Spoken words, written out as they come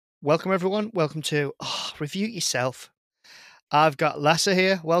Welcome, everyone. Welcome to Review It Yourself. I've got Lasse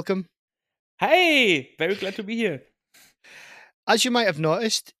here. Welcome. Hey, very glad to be here. As you might have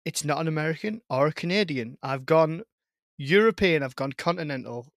noticed, it's not an American or a Canadian. I've gone European, I've gone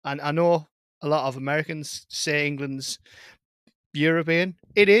continental, and I know a lot of Americans say England's European.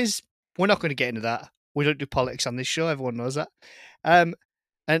 It is. We're not going to get into that. We don't do politics on this show. Everyone knows that. And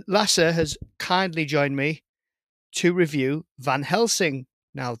Lasse has kindly joined me to review Van Helsing.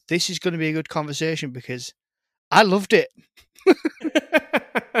 Now, this is going to be a good conversation because I loved it.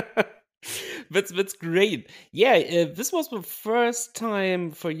 That's great. Yeah, this was the first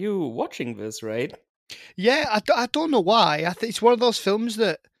time for you watching this, right? Yeah, I don't know why. I think it's one of those films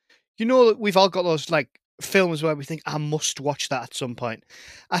that, we've all got those like films where we think I must watch that at some point.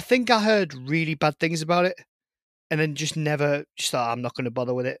 I think I heard really bad things about it, and then just thought I'm not going to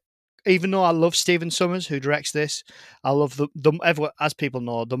bother with it. Even though I love Stephen Sommers, who directs this, I love everyone, as people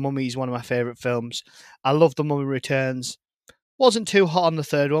know, The Mummy is one of my favorite films. I love The Mummy Returns. Wasn't too hot on the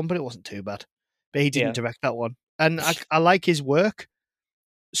third one, but it wasn't too bad. But he didn't Yeah. direct that one, and I like his work.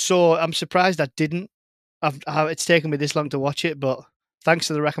 So I'm surprised I didn't. It's taken me this long to watch it, but thanks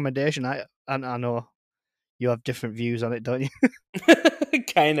to the recommendation, I know you have different views on it, don't you?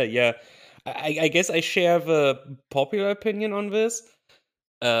 Kinda, yeah. I guess I share the popular opinion on this.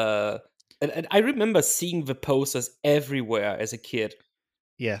 Uh, and I remember seeing the posters everywhere as a kid,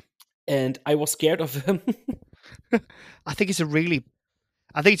 Yeah, and I was scared of them. I think it's a really,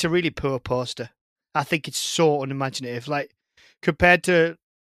 I think it's a really poor poster. I think it's so unimaginative. Like compared to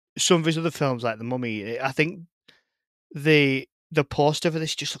some of his other films, like The Mummy, I think the poster for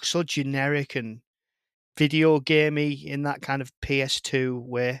this just looks so generic and video gamey in that kind of PS2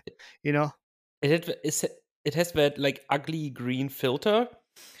 way, you know? It has that like ugly green filter,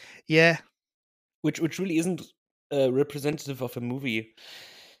 Yeah, which really isn't representative of a movie.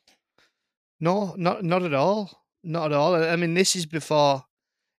 no, not at all, not at all. I mean, this is before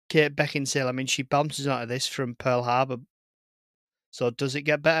Kate Beckinsale. I mean, she bounces out of this from Pearl Harbor. So does it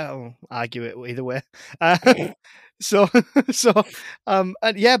get better? I'll argue it either way. Uh, so and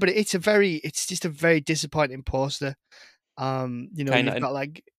yeah, but it's just a very disappointing poster. Kinda, You've got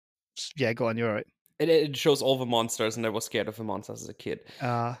like, yeah, go on, you're right. it shows all the monsters, and I was scared of the monsters as a kid.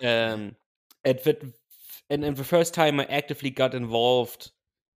 Uh, Um, at that, and the first time I actively got involved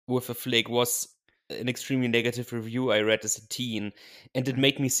with a flick was an extremely negative review I read as a teen, and it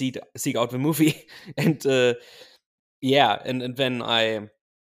made me seek out the movie. And yeah, and then I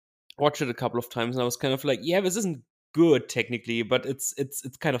watched it a couple of times, and I was kind of like, yeah, this isn't good technically, but it's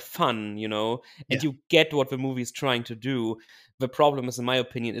kind of fun, and yeah, you get what the movie is trying to do. The problem is, in my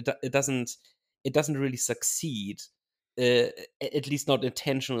opinion, it doesn't really succeed, at least not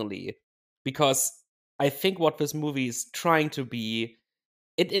intentionally, because I think what this movie is trying to be,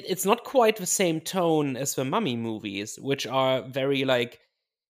 it's not quite the same tone as the Mummy movies, which are very like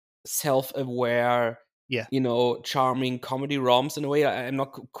self-aware, yeah, charming comedy roms in a way. I'm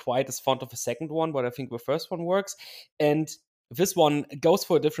not quite as fond of the second one, but I think the first one works. And this one goes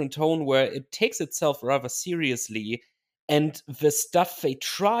for a different tone where it takes itself rather seriously, and the stuff they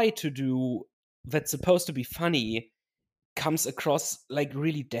try to do that's supposed to be funny comes across like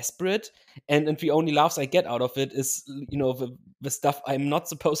really desperate, and the only laughs I get out of it is the stuff I'm not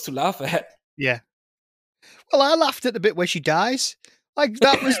supposed to laugh at. yeah. Well, I laughed at the bit where she dies. Like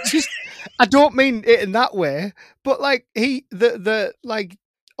that was just. I don't mean it in that way, but like the like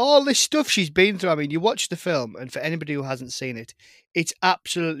all this stuff she's been through. I mean, you watch the film, and for anybody who hasn't seen it, it's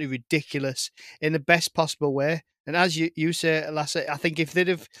absolutely ridiculous in the best possible way. And as you say, Lasse, I think if they'd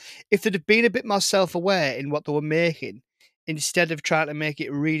have been a bit more self aware in what they were making, instead of trying to make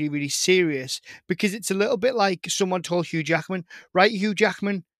it really really serious, because it's a little bit like someone told Hugh Jackman, right? Hugh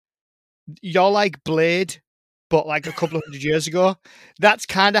Jackman, you're like Blade, but like a couple of hundred years ago. That's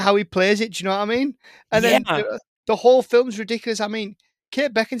kind of how he plays it. Do you know what I mean? And then Yeah, the whole film's ridiculous. I mean,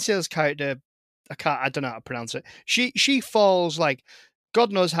 Kate Beckinsale's character, I don't know how to pronounce it. She falls like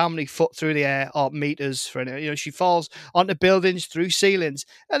God knows how many foot through the air or meters for any. She falls onto buildings, through ceilings,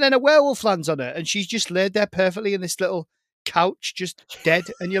 and then a werewolf lands on her, and she's just laid there perfectly in this little couch, just dead.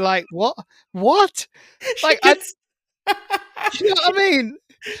 And you're like, what? What? she Like, gets you know what I mean?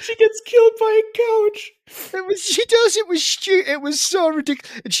 she gets killed by a couch. It was she does. It was it was so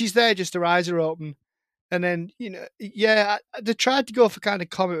ridiculous, and she's there, just her eyes are open, and then yeah, they tried to go for kind of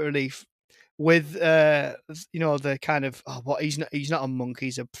comic relief with the kind of what he's not a monk,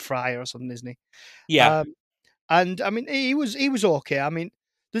 he's a friar or something, isn't he? Yeah, Um, and I mean he was okay. I mean,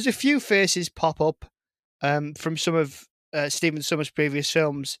 there's a few faces pop up from some of Stephen Sommers' previous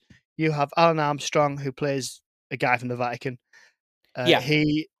films. You have Alan Armstrong, who plays a guy from the Vatican. yeah.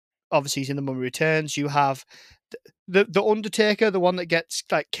 He obviously he's in The Mummy Returns. You have the Undertaker, the one that gets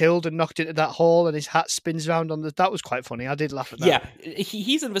like killed and knocked into that hole, and his hat spins around on the. That was quite funny. I did laugh at that. Yeah,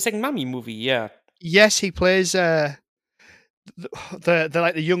 he's in the second Mummy movie. Yeah. Yes, he plays the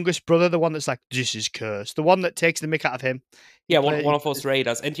like the youngest brother, the one that's like, this is cursed, the one that takes the mick out of him. Yeah, one of those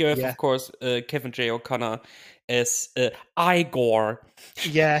raiders. And you have, Yeah. of course, Kevin J. O'Connor as Igor.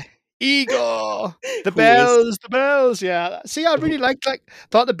 Yeah. Igor! The Who is- bells, yeah. See, I really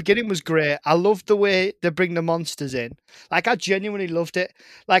thought the beginning was great. I loved the way they bring the monsters in. Like, I genuinely loved it.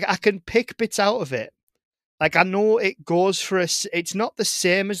 Like, I can pick bits out of it. Like, I know it goes for it's not the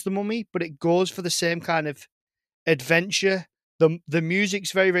same as The Mummy, but it goes for the same kind of adventure. The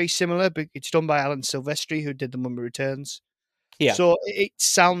music's very, very similar, but it's done by Alan Silvestri, who did The Mummy Returns. Yeah. So it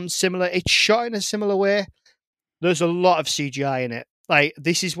sounds similar. It's shot in a similar way. There's a lot of CGI in it. Like,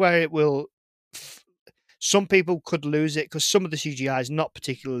 this is where it will. Some people could lose it because some of the CGI is not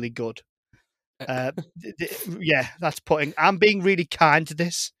particularly good. Yeah, that's putting. I'm being really kind to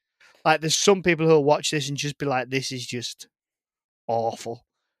this. Like, there's some people who'll watch this and just be like, "This is just awful,"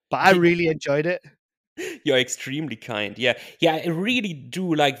 but I really enjoyed it. You're extremely kind. Yeah. Yeah, I really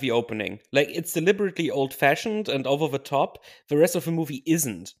do like the opening. Like, it's deliberately old-fashioned and over the top. The rest of the movie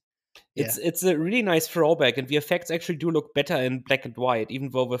isn't. It's a really nice throwback, and the effects actually do look better in black and white, even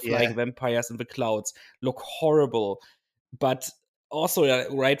though the flying vampires in the clouds look horrible. But also,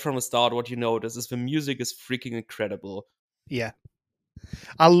 right from the start, what you notice is the music is freaking incredible. Yeah.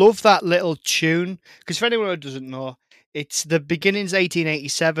 I love that little tune, because for anyone who doesn't know, it's the beginning's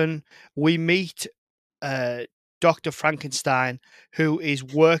 1887. We meet Dr. Frankenstein, who is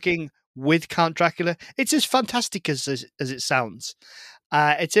working with Count Dracula. It's as fantastic as it sounds.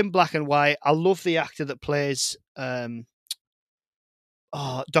 It's in black and white. I love the actor that plays Dr.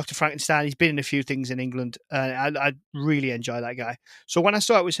 Frankenstein. He's been in a few things in England. I really enjoy that guy. So when I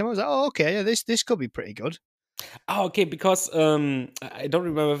saw it with him, I was like, oh, okay, yeah, this could be pretty good. Oh, okay, because I don't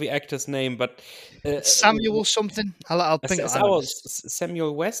remember the actor's name, but Samuel something. I'll think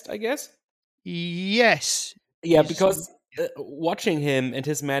Samuel West, I guess. Yes. Yeah, because watching him and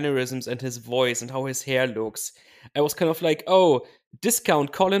his mannerisms and his voice and how his hair looks, I was kind of like, oh,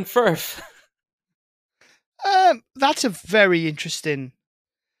 discount Colin Firth. That's a very interesting.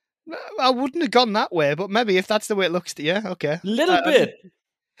 I wouldn't have gone that way, but maybe if that's the way it looks to you, okay. Little bit.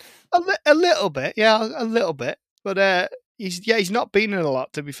 A little bit, yeah, a little bit. But he's not been in a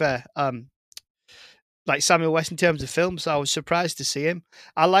lot, to be fair. Like Samuel West in terms of films, so I was surprised to see him.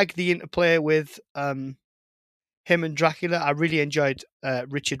 I like the interplay with him and Dracula. I really enjoyed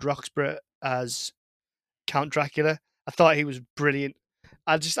Richard Roxburgh as Count Dracula. I thought he was brilliant.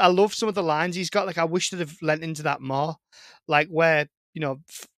 I love some of the lines he's got. Like, I wish they'd have lent into that more. Like where,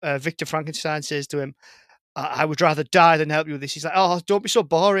 Victor Frankenstein says to him, I would rather die than help you with this. He's like, oh, don't be so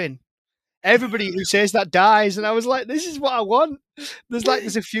boring. Everybody who says that dies. And I was like, this is what I want.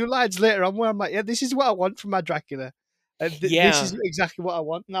 There's a few lines later on where I'm like, yeah, this is what I want from my Dracula. This is exactly what I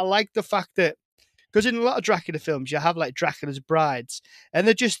want. And I like the fact that, because in a lot of Dracula films, you have like Dracula's brides, and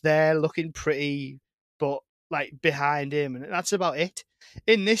they're just there looking pretty, but like behind him, and that's about it.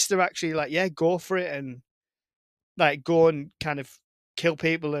 In this, they're actually like, yeah, go for it, and like go and kind of kill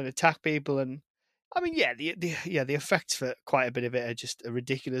people and attack people. And I mean, yeah, the effects for quite a bit of it are just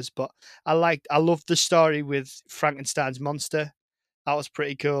ridiculous. But I loved the story with Frankenstein's monster. That was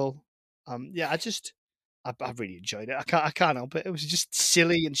pretty cool. Yeah, I really enjoyed it. I can't help it. It was just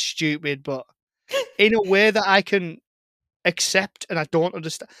silly and stupid, but in a way that I can accept, and I don't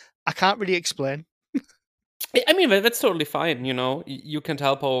understand. I can't really explain. I mean, that's totally fine, You can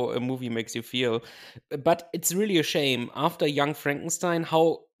tell how a movie makes you feel. But it's really a shame. After Young Frankenstein,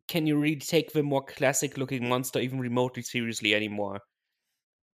 how can you really take the more classic-looking monster even remotely seriously anymore?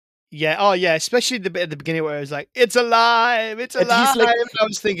 Yeah, oh yeah, especially the bit at the beginning where it was like, it's alive, it's alive. Like, and I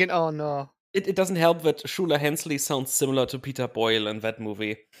was thinking, oh no. It doesn't help that Shula Hensley sounds similar to Peter Boyle in that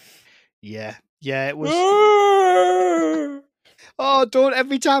movie. Yeah, it was. Oh, don't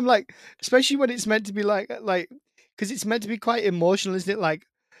every time, like, especially when it's meant to be like, because it's meant to be quite emotional, isn't it? Like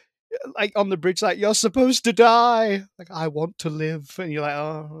on the bridge, like, you're supposed to die. Like, I want to live, and you're like,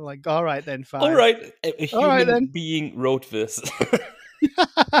 oh, like, all right then, fine. All right, a human being wrote this.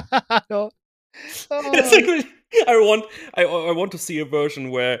 No. It's like, I want to see a version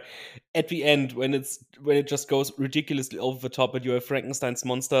where at the end, when it just goes ridiculously over the top and you have Frankenstein's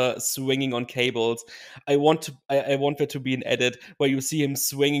monster swinging on cables, I want there to be an edit where you see him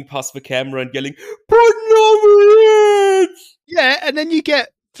swinging past the camera and yelling, "Put it!" Yeah, and then you get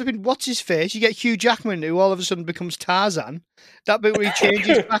flipping what's his face? You get Hugh Jackman, who all of a sudden becomes Tarzan. That bit where he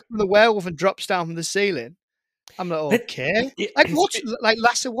changes back from the werewolf and drops down from the ceiling. I'm like, But okay. Like, it, what's like,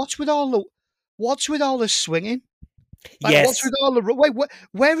 Lassa? What's with all the swinging? Like, what's yes, with all the wait?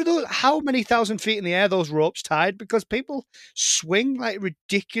 Where are those? How many thousand feet in the air are those ropes tied? Because people swing like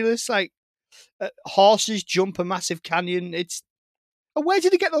ridiculous, like horses jump a massive canyon. It's where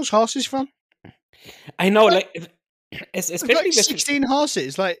did they get those horses from? I know, Like, like there's like especially with 16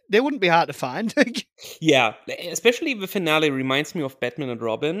 horses. Like, they wouldn't be hard to find. yeah, especially the finale reminds me of Batman and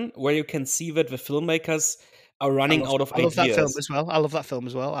Robin, where you can see that the filmmakers are running out of I love that film ideas. as well. I love that film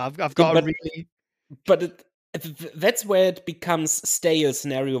as well. I've Yeah, got a really but that's where it becomes stale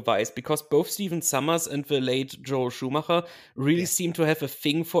scenario-wise, because both Stephen Summers and the late Joel Schumacher really yeah seem to have a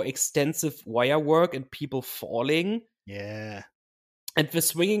thing for extensive wire work and people falling, yeah. and the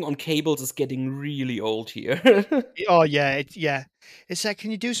swinging on cables is getting really old here. Oh yeah, yeah. It's like,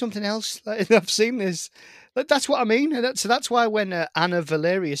 can you do something else? Like, I've seen this. That's what I mean. And that's why when Anna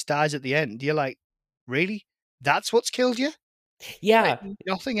Valerius dies at the end, you're like, really? That's what's killed you? Like, Yeah,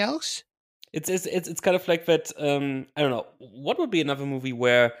 nothing else? it's kind of like that. I don't know. What would be another movie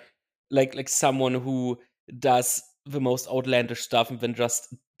where, like someone who does the most outlandish stuff and then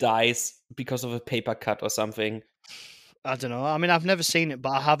just dies because of a paper cut or something? I don't know. I mean, I've never seen it,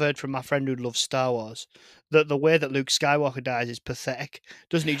 but I have heard from my friend who loves Star Wars that the way that Luke Skywalker dies is pathetic.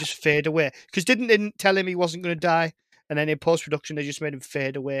 Doesn't he just fade away? Because didn't they tell him he wasn't going to die, and then in post production they just made him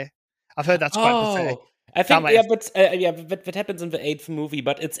fade away. I've heard that's quite pathetic. Oh, I That think might yeah, have. but that happens in the eighth movie,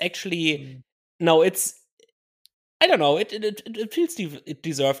 but it's actually Mm. no, it's I don't know. It feels it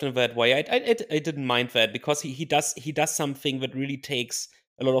deserved in that way. I didn't mind that because he does something that really takes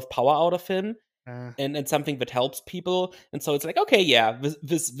a lot of power out of him, Uh, and something that helps people, and so it's like okay, yeah,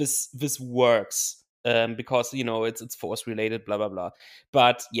 this works. Because it's force related, blah blah blah.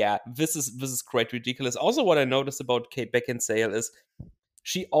 But yeah, this is quite ridiculous. Also, what I noticed about Kate Beckinsale is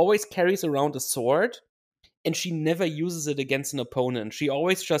she always carries around a sword, and she never uses it against an opponent. She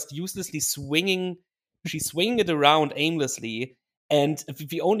always just uselessly she's swinging it around aimlessly. And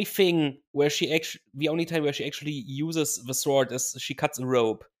the only time where she actually uses the sword is she cuts a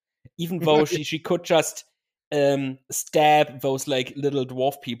rope, even though she could just stab those like little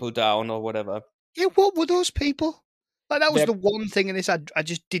dwarf people down or whatever. yeah, what were those people? Like that was They're the one thing in this I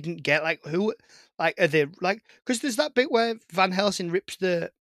just didn't get. Like who? Like are they like? Because there's that bit where Van Helsing rips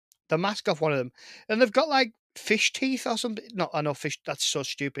the mask off one of them, and they've got like fish teeth or something. Not, I know fish. That's so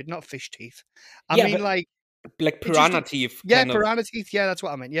stupid. Not fish teeth. I yeah, mean, but like like it just piranha teeth yeah, kind of. piranha teeth. Yeah, that's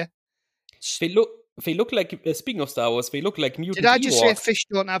what I meant. Yeah. S- They look they look like speaking of Star Wars, they look like Did mutant I just say Ewoks. fish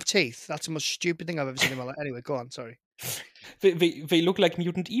don't have teeth? That's the most stupid thing I've ever seen in my life. Anyway, go on. Sorry. They look like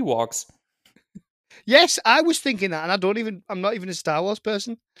mutant Ewoks. Yes, I was thinking that, and I'm not even a Star Wars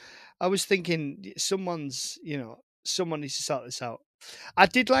person. I was thinking someone needs to sort this out. I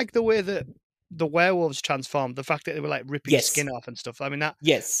did like the way that the werewolves transformed, the fact that they were like ripping Yes. skin off and stuff. I mean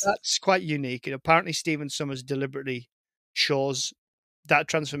Yes. that's quite unique. And apparently Stephen Summers deliberately chose that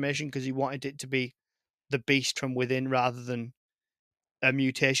transformation because he wanted it to be the beast from within rather than a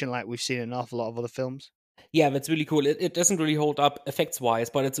mutation like we've seen in an awful lot of other films. Yeah, that's really cool. It doesn't really hold up effects wise,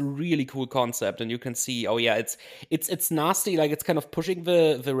 but it's a really cool concept, and you can see, oh yeah, it's nasty, like it's kind of pushing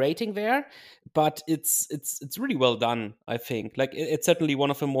the rating there, but it's really well done. I think like it's certainly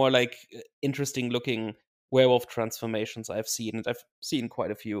one of the more like interesting looking werewolf transformations I've seen, and I've seen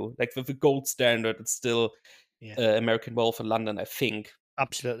quite a few. Like with the gold standard, it's still Yeah. American Werewolf in London, I think.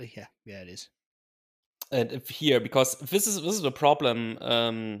 Absolutely. Yeah. Yeah, it is. And if here because this is a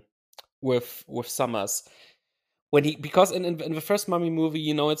problem with Summers when he because in the first Mummy movie,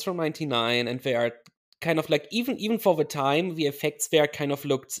 it's from '99, and they are kind of like even for the time, the effects there kind of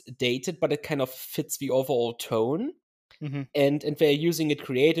looked dated, but it kind of fits the overall tone. Hmm. And they're using it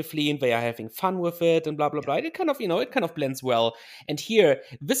creatively, and they are having fun with it, and blah blah Yeah. blah. It kind of blends well. And here,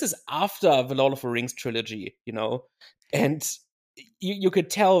 this is after the Lord of the Rings trilogy, and you could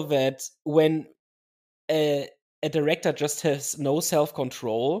tell that when a director just has no self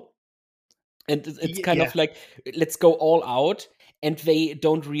control, and it's kind Yeah. of like let's go all out, and they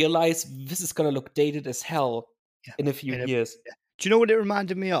don't realize this is gonna look dated as hell Yeah. in a few In a years. yeah. Do you know what it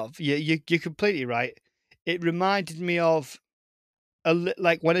reminded me of? You're completely right. It reminded me of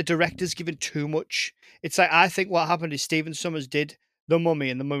like when a director's given too much. It's like I think what happened is Stephen Summers did The Mummy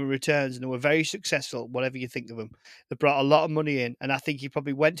and The Mummy Returns, and they were very successful. Whatever you think of them, they brought a lot of money in, and I think he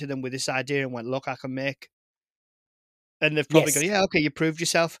probably went to them with this idea and went, "Look, I can make." And they've probably gone, Yes. "Yeah, okay, you proved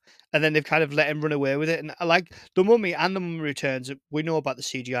yourself." And then they've kind of let him run away with it. And I like The Mummy and The Mummy Returns. We know about the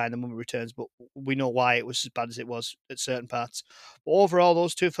CGI and The Mummy Returns, but we know why it was as bad as it was at certain parts. But overall,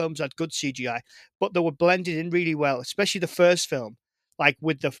 those two films had good CGI, but they were blended in really well, especially the first film. like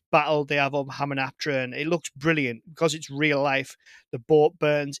with the battle they have on Hamunaptra, and it looks brilliant because it's real life. The boat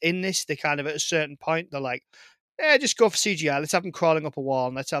burns. In this, they kind of at a certain point they're like, "Yeah, just go for CGI. Let's have them crawling up a wall,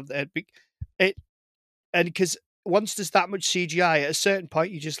 and let's have it." And because once there's that much CGI, at a certain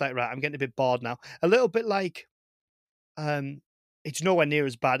point you're just like, right, I'm getting a bit bored now. A little bit like, um, it's nowhere near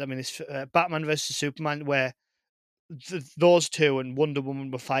as bad. I mean, it's Batman versus Superman where those two and Wonder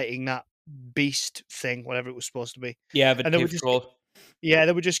Woman were fighting that beast thing, whatever it was supposed to be, Yeah, with and they were Cave just Troll. yeah,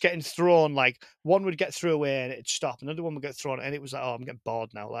 they were just getting thrown. Like one would get through away and it'd stop, another one would get thrown, and it was like, oh, I'm getting bored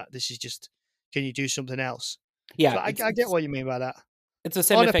now. Like this is just, can you do something else? Yeah, So I get what you mean by that. it's the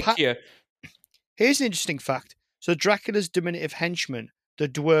same On a effect here. Here's an interesting fact. So Dracula's diminutive henchmen, the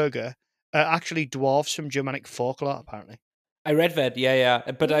Dwerger, are actually dwarves from Germanic folklore, apparently. I read that,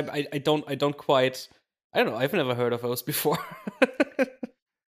 yeah. But I don't quite. I don't know. I've never heard of those before.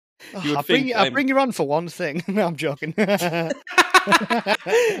 Oh, You would think I'll bring you on for one thing. No, I'm joking. Yeah,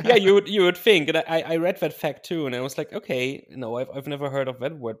 you would think, and I read that fact too, and I was like, okay, no, I've never heard of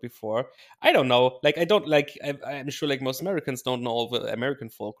that word before. I don't know, like I don't like I'm sure like most Americans don't know all the American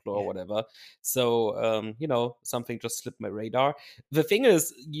folklore or Yeah. whatever. So something just slipped my radar. The thing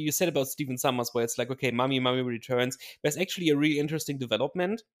is, you said about Stephen Summers, where it's like, okay, Mummy Returns. There's actually a really interesting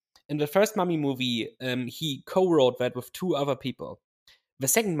development. In the first Mummy movie, he co-wrote that with two other people. The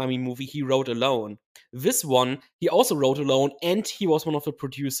second Mummy movie he wrote alone. This one he also wrote alone, and he was one of the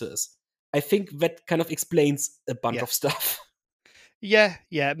producers. I think that kind of explains a bunch Yeah. of stuff. Yeah,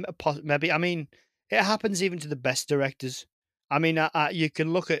 maybe. I mean, it happens even to the best directors. I mean, you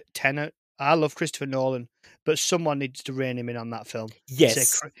can look at Tenet. I love Christopher Nolan, but someone needs to rein him in on that film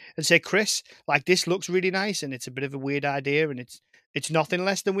Yes, and say, Chris, like this looks really nice, and it's a bit of a weird idea, and it's nothing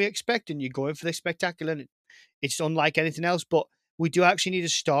less than we expect, and you're going for the spectacular, and it's unlike anything else. But we do actually need a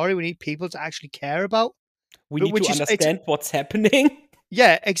story. We need people to actually care about. we But need to which is it's understand what's happening.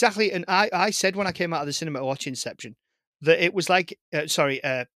 yeah, exactly. And I said when I came out of the cinema watching Inception that it was like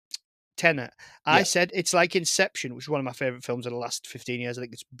Tenet. I Yeah, said it's like Inception, which is one of my favorite films of the last 15 years. I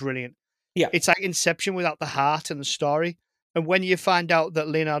think it's brilliant. yeah. It's like Inception without the heart and the story. And when you find out that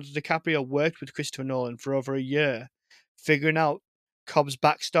Leonardo DiCaprio worked with Christopher Nolan for over a year, figuring out Cobb's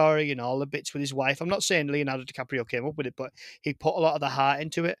backstory and all the bits with his wife. I'm not saying Leonardo DiCaprio came up with it, but he put a lot of the heart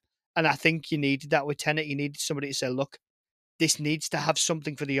into it. And I think you needed that with Tenet. You needed somebody to say, look, this needs to have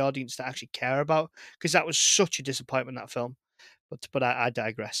something for the audience to actually care about, because that was such a disappointment, that film. But I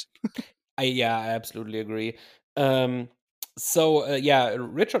digress. I absolutely agree. Um,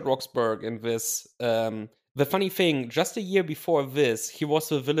 Richard Roxburgh in this. The funny thing, just a year before this, he was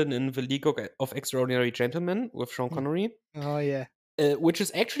the villain in The League of Extraordinary Gentlemen with Sean Connery. Oh yeah. Which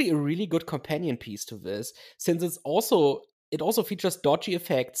is actually a really good companion piece to this, since it also features dodgy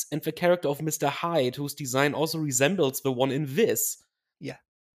effects and the character of Mr. Hyde, whose design also resembles the one in this. Yeah.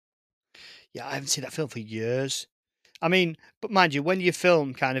 Yeah, I haven't seen that film for years. I mean, but mind you, when your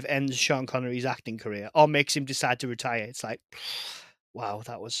film kind of ends Sean Connery's acting career or makes him decide to retire, it's like, wow,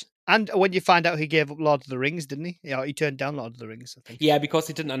 that was. And when you find out he gave up Lord of the Rings, didn't he? Yeah, he turned down Lord of the Rings, I think. Yeah, because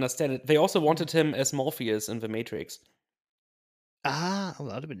he didn't understand it. They also wanted him as Morpheus in The Matrix. Ah, oh,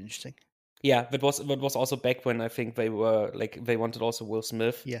 that'd have been interesting. Yeah, that was also back when I think they were like they wanted also Will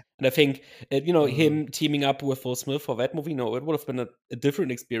Smith. Yeah. And I think him teaming up with Will Smith for that movie, no, it would have been a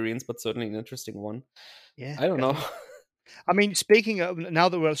different experience, but certainly an interesting one. Yeah, I don't know. definitely. I mean, speaking of now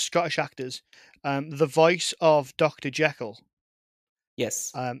that we're Scottish actors, the voice of Dr. Jekyll,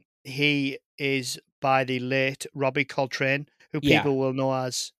 Yes. he is by the late Robbie Coltrane, who Yeah. people will know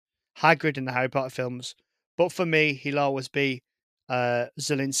as Hagrid in the Harry Potter films. But for me, he'll always be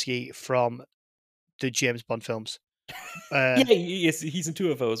Zelensky from the James Bond films. Yeah, he's in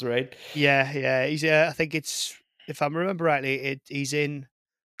two of those, right? Yeah. He's I think it's, if I remember rightly, he's in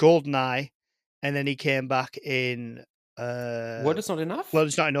Goldeneye, and then he came back in Word is not enough? Well,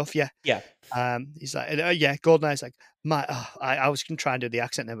 It's Not Enough. Yeah. Yeah. He's like, yeah, Goldeneye's like, I was gonna try and do the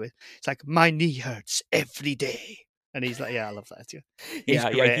accent now, but it's like, my knee hurts every day. And he's like, yeah, I love that too. He's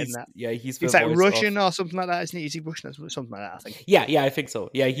great in that. He's the He's like voice Russian of or something like that, isn't he? Is he Russian or something like that, I think. Yeah, I think so.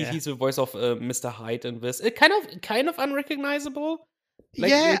 Yeah, Yeah. he's the voice of Mr. Hyde in this. Kind of unrecognizable.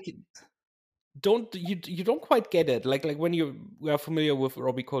 Yeah. You don't quite get it. Like when you are familiar with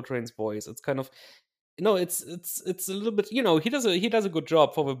Robbie Coltrane's voice, it's kind of it's a little bit, he does a good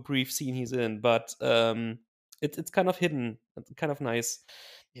job for the brief scene he's in, but it's kind of hidden. It's kind of nice.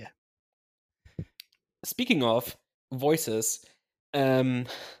 Yeah. Speaking of voices, and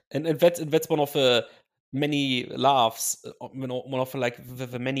that's one of the many laughs, one of like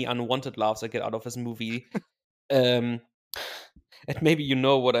the many unwanted laughs I get out of this movie. um and maybe you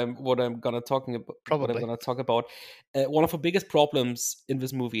know what I'm gonna talking about. What I'm Probably. gonna talk about. One of the biggest problems in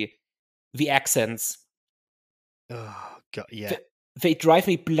this movie, the accents. Oh god, yeah. They, they drive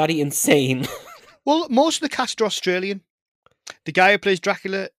me bloody insane. Well, most of the cast are Australian. The guy who plays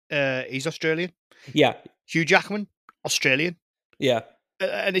Dracula, he's Australian. Yeah, Hugh Jackman, Australian. yeah,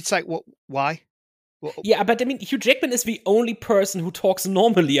 And it's like, what? Why? What, yeah. But I mean, Hugh Jackman is the only person who talks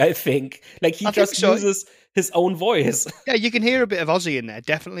normally. I think, like he I think just so. uses his own voice Yeah, you can hear a bit of Aussie in there,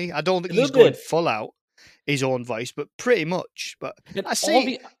 definitely. I don't think a he's little going bit, full out his own voice, but pretty much. But and I all see.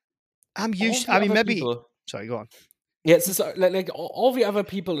 the I'm all used. the I mean, other maybe. people. Sorry, go on. Yeah, so like all the other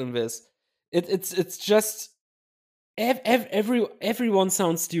people in this, it's just everyone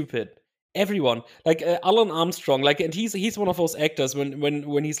sounds stupid. Everyone, like Alan Armstrong, like, and he's one of those actors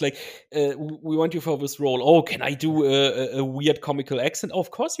when he's like, we want you for this role. Oh, can I do a weird comical accent? Oh,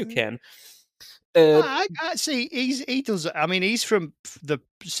 of course you can. Uh, I see. He does. I mean, he's from the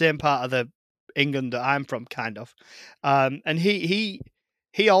same part of the England that I'm from, kind of. And he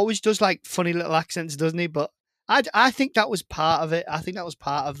always does like funny little accents, doesn't he? But I think that was part of it. I think that was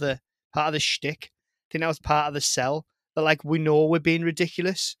part of the shtick. I think that was part of the sell. That like we know we're being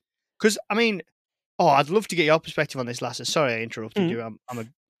ridiculous. Because I mean, oh, I'd love to get your perspective on this, Lasser. Sorry, I interrupted mm, you.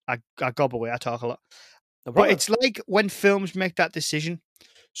 I gob away. I talk a lot. no But problem. it's like when films make that decision.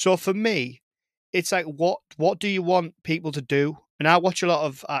 So for me, it's like what do you want people to do? And I watch a lot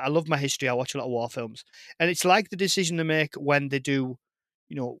of I love my history. I watch a lot of war films, and it's like the decision they make when they do,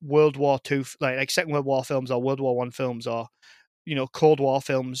 World War Two, like Second World War films or World War One films or Cold War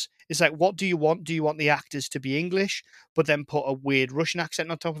films. It's like, what do you want? Do you want the actors to be English, but then put a weird Russian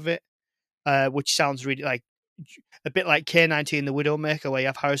accent on top of it, which sounds really like a bit like K-19, The Widowmaker, where you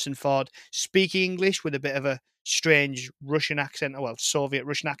have Harrison Ford speaking English with a bit of a strange Russian accent, well, Soviet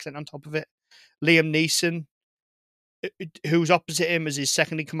Russian accent on top of it. Liam Neeson, who's opposite him as his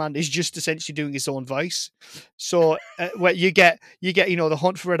second in command, is just essentially doing his own voice. So where you get the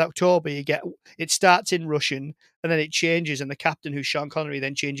Hunt for Red October, it starts in Russian and then it changes, and the captain, who's Sean Connery,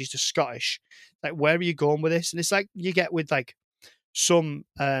 then changes to Scottish. Like, where are you going with this? And it's like you get with like some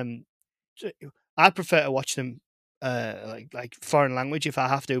I prefer to watch them like foreign language if I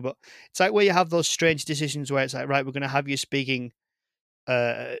have to, but it's like where you have those strange decisions where it's like, right, we're going to have you speaking.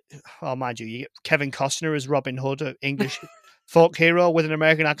 Oh, mind you, you get Kevin Costner as Robin Hood, an English folk hero with an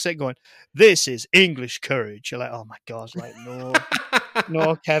American accent, going, "This is English courage." You're like, oh my god, like no,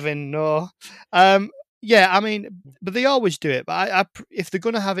 no, Kevin, no. Yeah, I mean, but they always do it. But if they're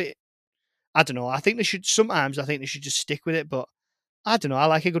going to have it, I don't know. I think they should. Sometimes I think they should just stick with it, but I don't know. I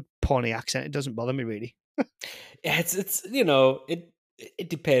like a good pony accent. It doesn't bother me really. Yeah, it's it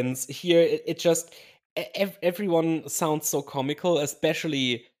depends. Here, it just everyone sounds so comical,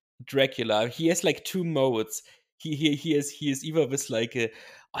 especially Dracula. He has like two modes. He is either this like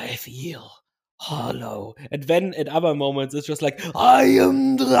I feel hollow, and then at other moments it's just like I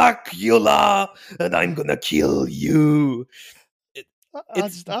am Dracula and I'm gonna kill you. It,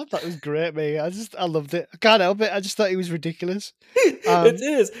 it's I thought it was great, mate. I loved it. I can't help it. I just thought he was ridiculous. it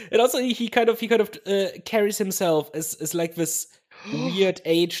is, and also he kind of carries himself as like this weird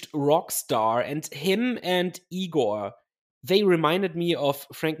aged rock star, and him and Igor, they reminded me of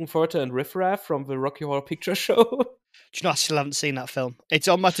Frankenfurter and Riff Raff from the Rocky Horror Picture Show. Do you know, I still haven't seen that film. It's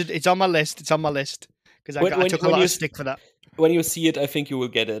on my it's on my list. It's on my list because when I when took a when lot you of stick for that. when you see it, I think you will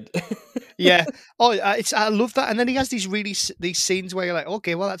get it. Yeah. Oh, I love that. And then he has these these scenes where you're like,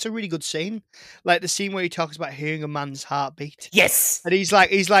 okay, well, that's a really good scene. Like the scene where he talks about hearing a man's heartbeat, Yes. and and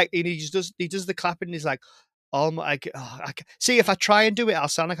he does the clapping. And he's like, oh my, see, if I try and do it, I'll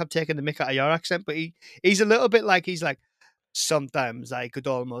sound like I'm taking the mick out of your accent. But he's a little bit like he's like, sometimes I could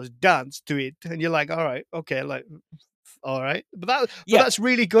almost dance to it, and you're like, all right, okay, like. All right, but Yeah, that's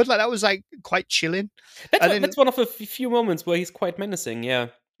really good. Like that was like quite chilling, that's and then that's one of the few moments where he's quite menacing. Yeah.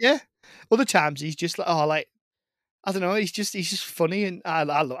 yeah, other times he's just like, oh, like I don't know, he's just funny, and I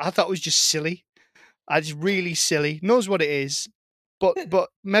thought it was just silly. I just really silly. Knows what it is, but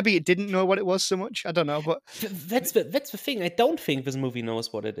maybe it didn't know what it was so much. I don't know, but That's the thing. I don't think this movie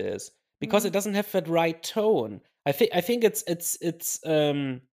knows what it is because mm, it doesn't have that right tone. I think it's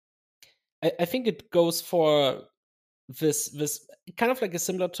I think it goes for this kind of like a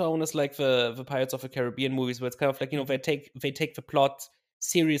similar tone as like the Pirates of the Caribbean movies, where it's kind of like, mhm. they take the plot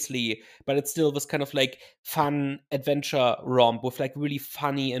seriously, but it's still this kind of like fun adventure romp with like really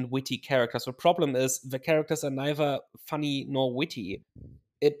funny and witty characters. The problem is the characters are neither funny nor witty.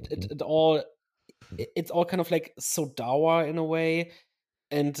 It's all kind of like so dour in a way,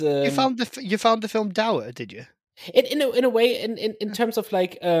 and You found the film dour, did you? in a way, in terms of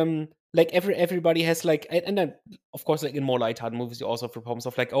like like everybody has like, and then of course like in more lighthearted movies you also have the problems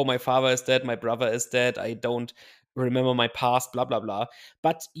of like, oh, my father is dead, my brother is dead, I don't remember my past, blah blah blah.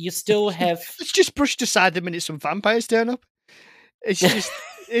 But you still have It's just brushed aside the minute some vampires turn up. It's just,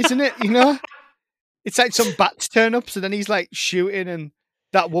 isn't it? You know, it's like some bats turn up, so then he's like shooting, and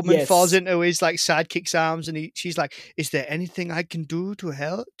that woman falls yes, into his like sidekick's arms, and she's like, "Is there anything I can do to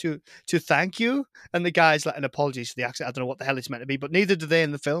help to thank you?" And the guy's like, "An apologies for the accent. I don't know what the hell it's meant to be, but neither do they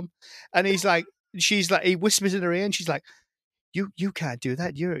in the film." And he's like, she's like, he whispers in her ear, and she's like, "You can't do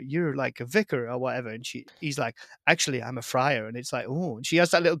that. You're like a vicar or whatever." And he's like, "Actually, I'm a friar." And it's like, oh, and she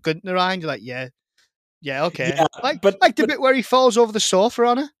has that little glint in her eye, and you're like, "Yeah, yeah, okay." yeah, Like the bit where he falls over the sofa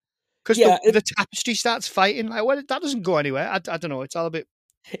on her. 'Cause yeah, the tapestry starts fighting, like, well, that doesn't go anywhere. I don't know, it's all a bit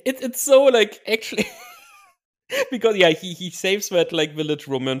it's so like actually because yeah, he saves that like village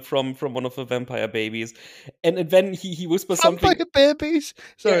woman from one of the vampire babies, and then he whispers something. vampire babies.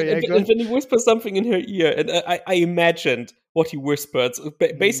 Yeah, Sorry, yeah, go and on. then he whispers something in her ear, and I imagined what he whispered. So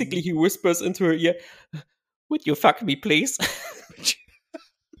basically, Mm. he whispers into her ear, "Would you fuck me, please?"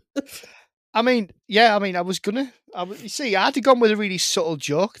 I mean, yeah, I mean, you see, I had to gone with a really subtle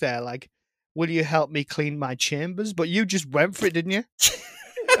joke there, like, "Will you help me clean my chambers?" But you just went for it, didn't you?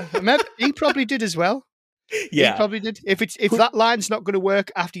 Maybe he probably did as well. He Yeah, probably did. If Who- that line's not gonna work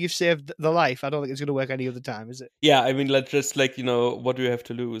after you've saved the life, I don't think it's gonna work any other time, is it? yeah. I mean, like just like what do you have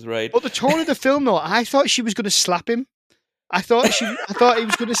to lose, right? But the tone of the film, though, I thought she was gonna slap him. I thought he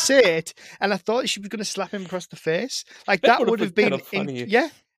was gonna say it, and I thought she was gonna slap him across the face. Like, That that would have would been have kind been of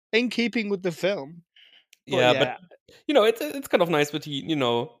funny. in keeping with the film. But Yeah, yeah, but it's kind of nice that he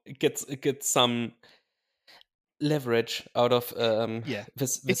gets some leverage out of yeah.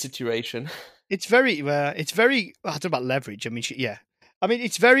 this It's situation. it's very I don't know about leverage. I mean, yeah. I mean,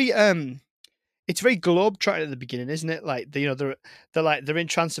 it's very globe-trotting at the beginning, isn't it? Like, they're in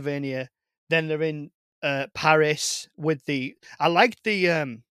Transylvania, then they're in, Paris with I liked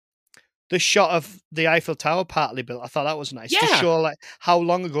the shot of the Eiffel Tower partly built. I thought that was nice to Yeah, show, like, how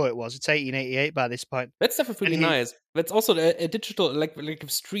long ago it was. It's 1888 by this point, that stuff is and really he nice. That's also a digital like a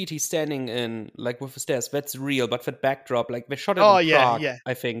street he's standing in, like with the stairs. That's real, but that backdrop, like they shot it in Oh, yeah, Prague, yeah.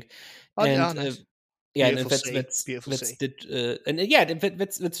 I think, Oh, and nice. yeah, and Beautiful sea, beautiful that's sea. and yeah,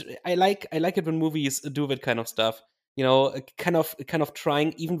 that's I like it when movies do that kind of stuff. Kind of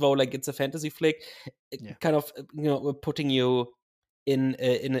trying, even though like it's a fantasy flick, Yeah, kind of putting you in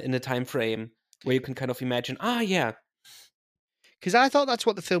a time frame where you can kind of imagine. Ah, yeah, because I thought that's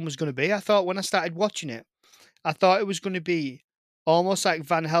what the film was gonna be. I thought when I started watching it, I thought it was gonna be almost like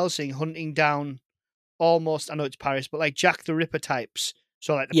Van Helsing hunting down almost I know it's Paris, but like Jack the Ripper types.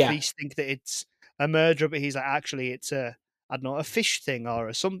 So, like, the yeah, police think that it's a murderer, but he's like, "Actually, it's a I don't know, a fish thing or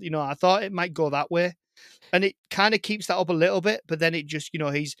a something," I thought it might go that way. And it kind of keeps that up a little bit, but then it just,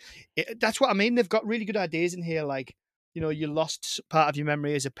 that's what I mean. They've got really good ideas in here, like, you lost part of your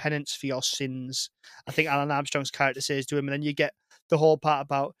memory as a penance for your sins. I think Alan Armstrong's character says to him, and then you get the whole part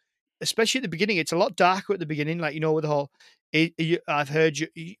about, especially at the beginning, it's a lot darker at the beginning, like, with the whole, I've heard you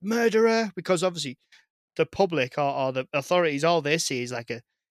murderer, because obviously the public or the authorities, all they see is like a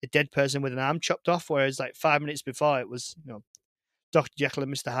dead person with an arm chopped off, whereas like 5 minutes before it was, Dr. Jekyll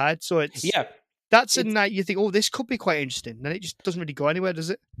and Mr. Hyde. So yeah. that's a It's night you think, oh, this could be quite interesting. Then it just doesn't really go anywhere, does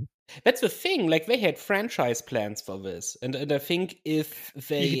it? That's the thing. Like they had franchise plans for this, and I think if You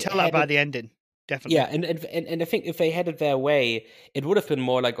can they tell that had by it, the ending, yeah, definitely. and I think if they had it their way, it would have been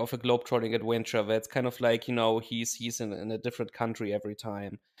more like of a globetrotting adventure. Where it's kind of like he's in a different country every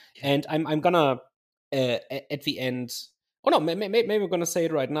time, Yeah. and I'm gonna at the end. Oh no, maybe I'm gonna say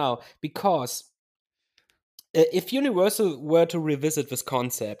it right now because if Universal were to revisit this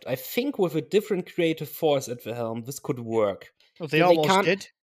concept, I think with a different creative force at the helm, this could work. Well, they They almost can't. did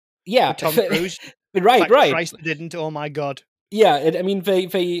Yeah, with Tom Cruise. right, Thank right. Christ they didn't. Oh my God. Yeah, I mean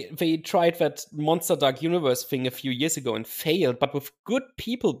they tried that Monster Dark Universe thing a few years ago and failed, but with good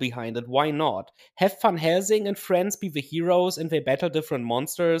people behind it, why not? Have Van Helsing and friends be the heroes and they battle different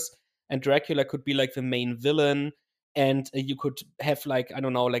monsters, and Dracula could be like the main villain, and you could have like I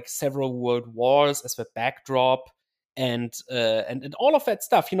don't know, like several world wars as the backdrop, and all of that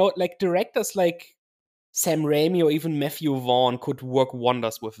stuff. Like directors like Sam Raimi or even Matthew Vaughn could work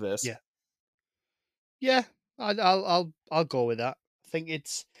wonders with this. Yeah. Yeah. I'll go with that. I think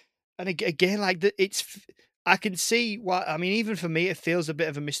it's, and again, like I can see why. I mean, even for me, it feels a bit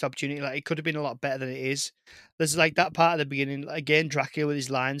of a missed opportunity. Like, it could have been a lot better than it is. There's like that part at the beginning, again, Dracula with his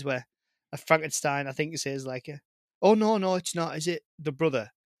lines where a Frankenstein, I think it says like, "Oh no, no, it's not. Is it the brother?"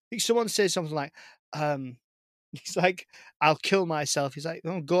 I think someone says something like, um, he's like, "I'll kill myself." He's like,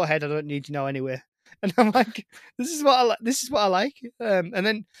 "Oh, go ahead. I don't need to know anyway." And I'm like, this is what I like. This is what I like. And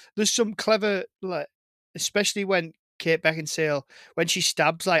then there's some clever, like, especially when Kate Beckinsale, when she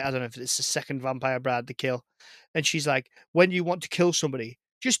stabs, like, I don't know if it's the second vampire bride to kill, and she's like, when you want to kill somebody,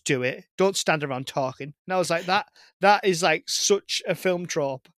 just do it. Don't stand around talking. And I was like, that is like such a film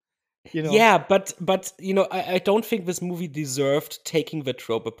trope, you know. Yeah, but I don't think this movie deserved taking the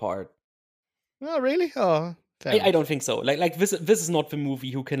trope apart. Oh, really? Oh, fair I enough. don't think so. Like this is not the movie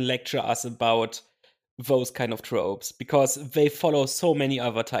who can lecture us about those kind of tropes because they follow so many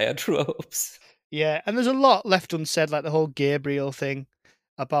other tire tropes. Yeah, and there's a lot left unsaid, like the whole Gabriel thing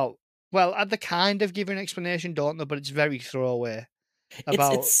about. Well, they kind of give an explanation, don't they? But it's very throwaway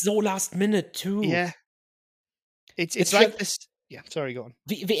about. It's so last minute too. Yeah, it's It's like just this. Yeah, sorry, go on.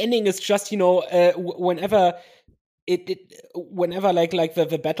 the ending is just whenever whenever like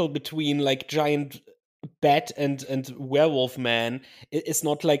the battle between like giant bat and werewolf man is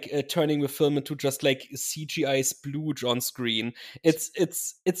not like turning the film into just like CGI splooge on screen. It's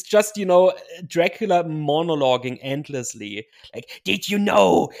just Dracula monologuing endlessly. Like, did you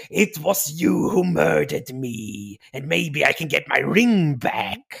know it was you who murdered me, and maybe I can get my ring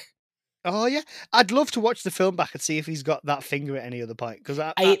back. Oh yeah, I'd love to watch the film back and see if he's got that finger at any other point because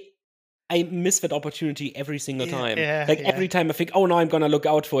I I miss that opportunity every single yeah, time. yeah, Like yeah. every time I think, oh no, I'm gonna look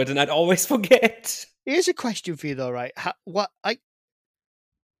out for it, and I'd always forget. Here's a question for you though, right? What I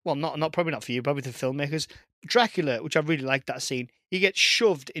well, not probably not for you, probably the filmmakers. Dracula, which I really like that scene, he gets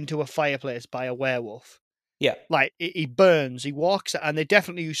shoved into a fireplace by a werewolf. Yeah. Like he burns, he walks, and they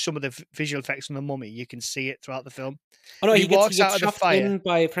definitely use some of the visual effects from the Mummy. You can see it throughout the film. Oh no, But he he walks gets out of the shoved fire. in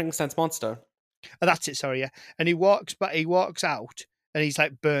by Frankenstein's monster. Oh, that's it. Sorry, yeah. And he walks back. He walks out, and he's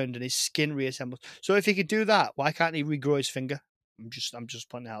like burned, and his skin reassembles. So if he could do that, why can't he regrow his finger? I'm just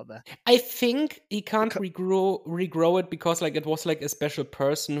putting it out there. I think he can't Beca- regrow it because like it was like a special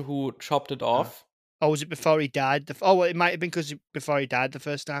person who chopped it uh, off. oh, was it before he died? Oh, well, it might have been because before he died the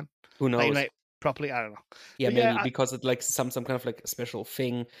first time. Who Like, knows? like properly, I don't know. Yeah, But yeah, maybe because it like some kind of like special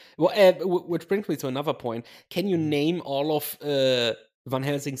thing. Well, which brings me to another point. Can you name all of Van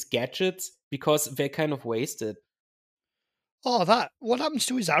Helsing's gadgets because they're kind of wasted? oh, that. What happens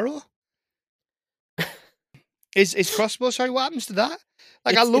to his arrow? His crossbow? Sorry, what happens to that?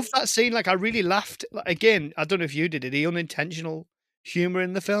 Like, I love It's that scene. Like, I really laughed. Like, again, I don't know if you did it. The unintentional humor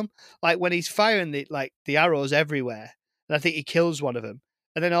in the film, like when he's firing the arrows everywhere, and I think he kills one of them,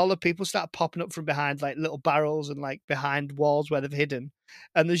 and then all the people start popping up from behind like little barrels and like behind walls where they've hidden,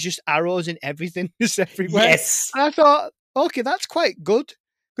 and there's just arrows in everything, just everywhere. yes. And I thought, okay, that's quite good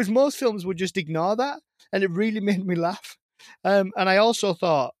because most films would just ignore that, and it really made me laugh. And I also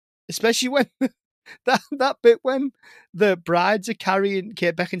thought, especially when that bit when the brides are carrying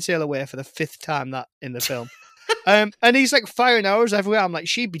Kate Beckinsale away for the fifth time that in the film, and he's like firing arrows everywhere. I'm like,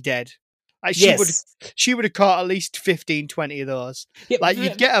 she'd be dead. Like Yes. she would have caught at least 15, 20 of those. Yeah, Like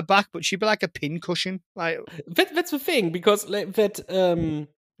you'd get her back, but she'd be like a pin cushion. Like that's the thing because like,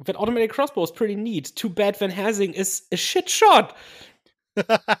 that automatic crossbow is pretty neat. Too bad Van Helsing is a shit shot.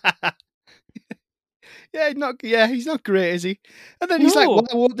 yeah, he's not great, is he? And then he's like, No. why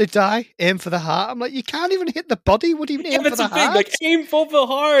won't they die? Aim for the heart. I'm like, you can't even hit the body. What do you even Yeah, aim for that's the the thing. heart? Like aim for the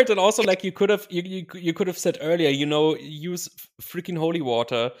heart, and also like you could have you could have said earlier. Use freaking holy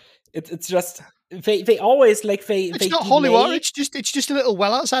water. It's just they always like It's they not holy water. delay. It's just a little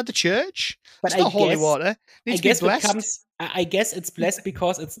well outside the church. But It's not holy water. It I needs to be guess what blessed. comes. I guess it's blessed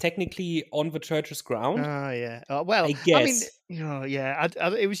because it's technically on the church's ground. Oh yeah. Well, I I mean, guess yeah.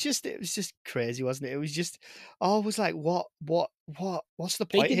 It was just crazy, wasn't it? It was just, I was like, what's the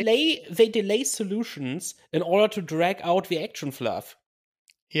point here? they delay solutions in order to drag out the action fluff.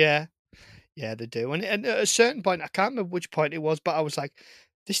 Yeah, yeah, they do. And at a certain point, I can't remember which point it was, but I was like,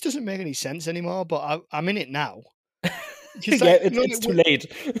 this doesn't make any sense anymore. But I'm in it now. Just Yeah, like, it's too late.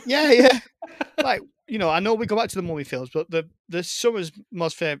 yeah, yeah. Like I know we go back to the Mummy films, but the summer's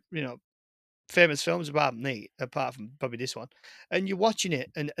most famous films apart from apart from probably this one, and you're watching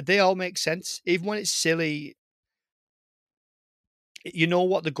it, and they all make sense, even when it's silly. You know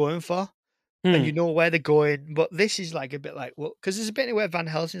what they're going for, and you Hmm. know where they're going. But this is like a bit like, well, because there's a bit where Van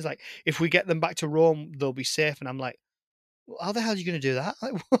Helsing's like, if we get them back to Rome, they'll be safe, and I'm like, well, how the hell are you going to do that?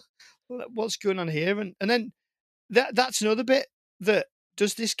 Like, what's going on here? And then that's another bit that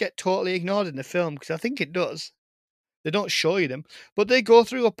does this get totally ignored in the film because I think it does. They don't show you them, but they go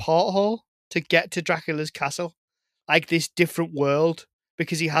through a porthole to get to Dracula's castle, like this different world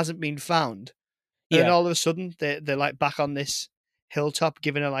because he hasn't been found. And then Yeah. all of a sudden, they're like back on this hilltop,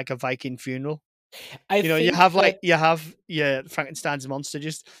 giving her like a Viking funeral. I You know, you think have that like Frankenstein's monster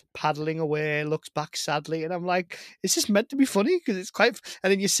just paddling away, looks back sadly, and I'm like, is this meant to be funny? Because it's quite.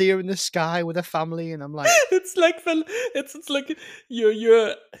 And then you see her in the sky with her family, and I'm like, it's like it's like you're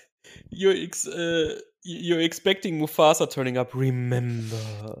you're ex, you're expecting Mufasa turning up. I was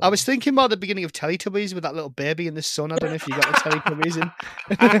Remember. thinking about the beginning of Teletubbies with that little baby in the sun. I don't know if you got the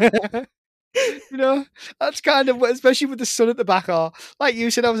Teletubbies in. You know, that's kind of what, especially with the sun at the back. Or like you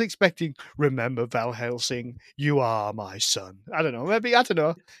said, I was expecting. Remember, Val Helsing, you are my son. I don't know. Maybe I don't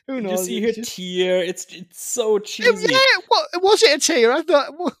know. Who You knows? see It's her just. tear. It's so cheesy. Yeah. What was it? A tear? I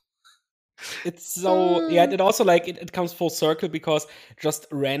thought. It's so yeah. It also like it comes full circle because just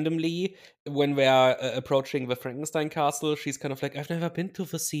randomly when we are approaching the Frankenstein castle, she's kind of like, "I've never been to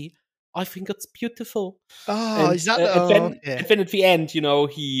the sea. I think it's beautiful." Oh, And is that the? and Oh, then okay. and then at the end, you know,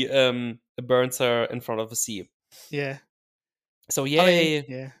 he burns her in front of the sea. Yeah. So I mean, yay.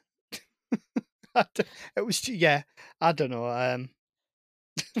 yeah. It was. Yeah. I don't know.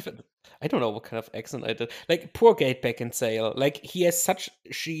 I don't know what kind of accent I did. Like poor Kate Beckinsale. Like she has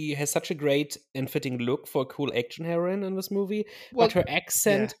such a great and fitting look for a cool action heroine in this movie, but Well, her yeah.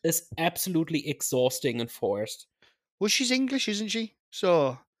 accent is absolutely exhausting and forced. Well, she's English, isn't she?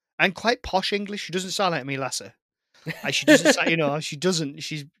 So, and quite posh English. She doesn't sound like me, Lasser. Like she doesn't sound. You know, she doesn't.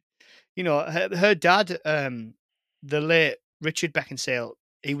 She's. You know, her dad, the late Richard Beckinsale.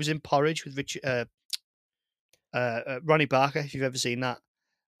 He was in Porridge with Richard, Ronnie Barker. If you've ever seen that.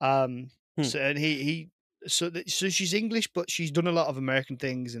 Hmm. So and so she's English, but she's done a lot of American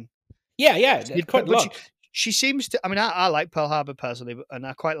things, and Yeah, yeah, quite a but lot. she seems to. I mean, I like Pearl Harbor personally, and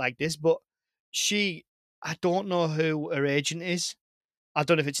I quite like this, but she. I don't know who her agent is. I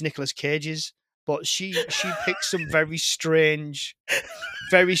don't know if it's Nicolas Cage's, but she picks some very strange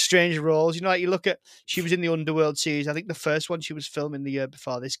roles. You know, like you look at she was in the Underworld series. I think the first one she was filming the year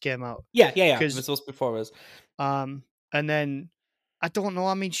before this came out. Yeah, yeah, yeah. Because This was before this. and then I don't know.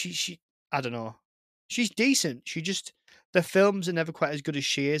 I mean, she I don't know. She's decent. She just the films are never quite as good as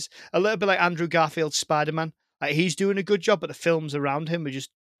she is. A little bit like Andrew Garfield's Spider Man. Like he's doing a good job, but the films around him are just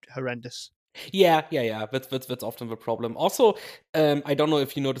horrendous. Yeah, yeah, yeah. That's often the problem. Also, I don't know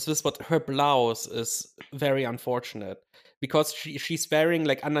if you noticed this, but her blouse is very unfortunate because she's wearing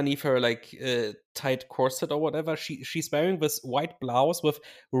like underneath her like tight corset or whatever. She's wearing this white blouse with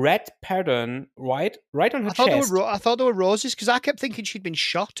red pattern right on her chest. I thought there were roses because I kept thinking she'd been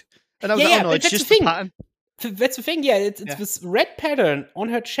shot, and I was Yeah, like, oh yeah. no, it's That's the just the thing. pattern. That's the thing. Yeah, it's Yeah. this red pattern on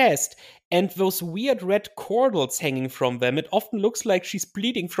her chest and those weird red cordals hanging from them. It often looks like she's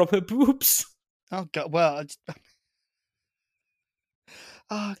bleeding from her boobs. Oh god. Well.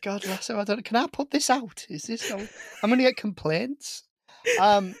 Oh god, Lasso. I don't. Can I put this out? Is this? I'm gonna get complaints.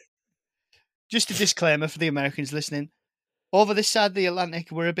 Um. Just a disclaimer for the Americans listening. Over this side of the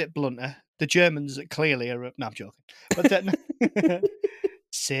Atlantic, we're a bit blunter. The Germans clearly are. No, I'm joking. But then,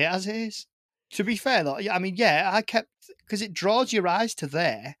 say it as it is. To be fair, though, I mean, yeah, I kept because it draws your eyes to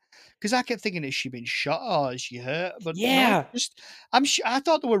there. Because I kept thinking, has she been shot or is she hurt? But no, Yeah. just I'm. I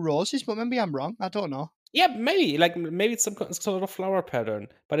thought there were roses, but maybe I'm wrong. I don't know. Yeah, maybe like maybe it's some sort of flower pattern,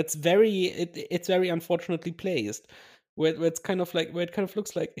 but it's very unfortunately placed. Where it's kind of like where it kind of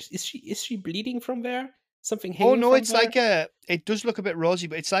looks like is she bleeding from there? Something Oh hanging no, from it's her? like it does look a bit rosy,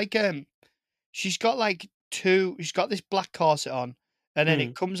 but it's like she's got like she's got this black corset on, and then Hmm.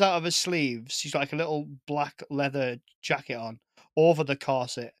 it comes out of her sleeves. She's got like a little black leather jacket on over the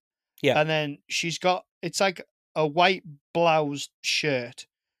corset, Yeah. and then she's got it's like a white blouse shirt,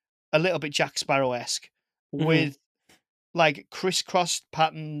 a little bit Jack Sparrow esque, Hmm. with like crisscrossed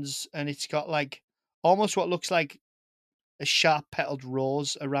patterns, and it's got like almost what looks like a sharp petaled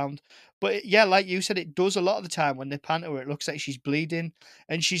rose around. But yeah, like you said, it does a lot of the time when they pan to her, it looks like she's bleeding,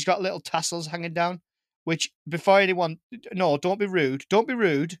 and she's got little tassels hanging down. Which before anyone, no, don't be rude. Don't be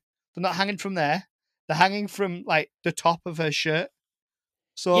rude. They're not hanging from there. They're hanging from like the top of her shirt.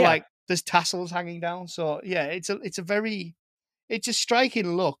 So Yeah. like there's tassels hanging down. So yeah, it's a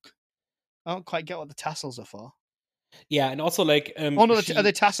striking look. I don't quite get what the tassels are for. Yeah, and also like Oh no, are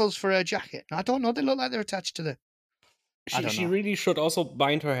the tassels for her jacket? I don't know. They look like they're attached to the. I don't she know. really should also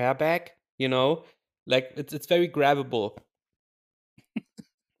bind her hair back, you know? Like it's very grabbable.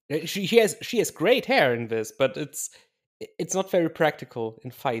 She has great hair in this, but it's not very practical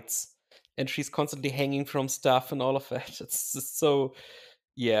in fights. And she's constantly hanging from stuff and all of that. It's just so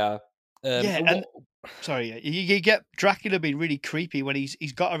yeah. Yeah, and Wha- sorry, yeah, you get Dracula being really creepy when he's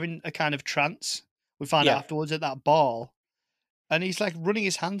got her in a kind of trance. We find out yeah. afterwards at that ball, and he's like running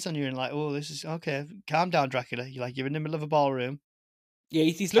his hands on you and like, oh, this is okay. Calm down, Dracula. You're like you're in the middle of a ballroom. Yeah,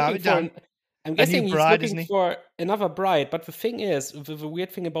 he's Calm looking it for down. I'm A new guessing he's bride, isn't looking he? for another bride, but the thing is, the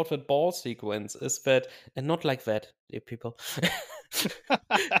weird thing about that ball sequence is that, and not like that, dear people.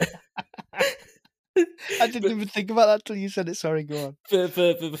 I didn't even think about that till you said it. Sorry, go on.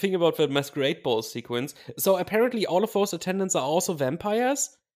 The thing about the masquerade ball sequence. So apparently, all of those attendants are also vampires,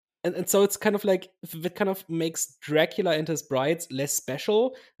 and so it's kind of like that kind of makes Dracula and his brides less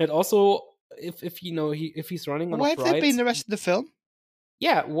special. And also, if you know if he's running But on where of have they been brides, the rest of the film?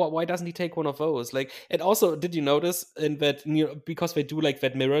 yeah, why doesn't he take one of those? Like, and also, did you notice in that because they do like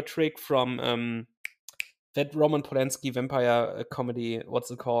that mirror trick from that Roman Polanski vampire comedy? What's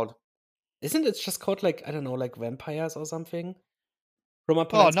it called? Isn't it just called like I don't know, like vampires or something? Roman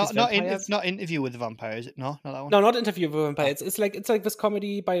Oh, Polanski's vampires. not Interview with the Vampire, is it? No, not that one. No, not Interview with a Vampire. Oh, It's like this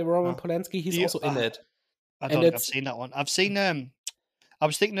comedy by Roman oh. Polanski. He's You, also in it, I and don't think I've it's seen that one. I've seen. I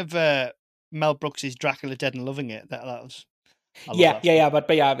was thinking of Mel Brooks's Dracula Dead and Loving It. That was. I love that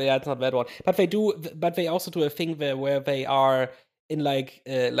film. yeah, it's not that one. But they also do a thing where they are in like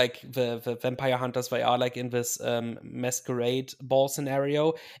the vampire hunters. They are like in this masquerade ball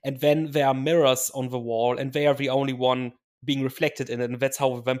scenario, and then there are mirrors on the wall, and they are the only one being reflected in it, and that's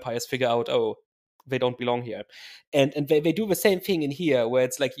how the vampires figure out, oh, they don't belong here. And they do the same thing in here, where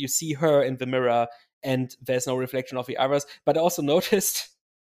it's like you see her in the mirror, and there's no reflection of the others. But I also noticed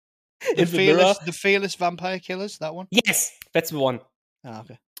in the mirror, The Fearless Vampire Killers. That one. yes, that's the one. Ah,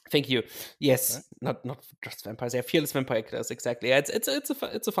 okay. Thank you. Yes, Right. not just vampires. Yeah, fearless vampire killers. Exactly. Yeah,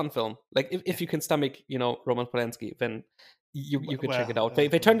 it's a fun film. Like if you can stomach, Roman Polanski, then you could check it out. They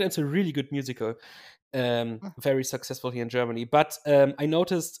turned it into a really good musical. Very successful here in Germany. But I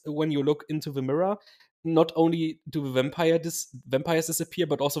noticed when you look into the mirror, not only do the vampires disappear,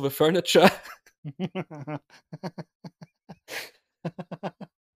 but also the furniture.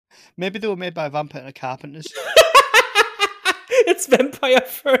 Maybe they were made by vampire carpenters. It's vampire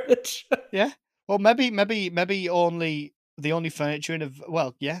furniture. Yeah. Well, maybe only the only furniture in a.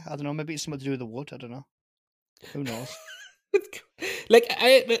 Well, yeah. I don't know. Maybe it's something to do with the wood. I don't know. Who knows? Like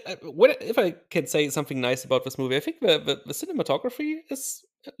if I can say something nice about this movie, I think the cinematography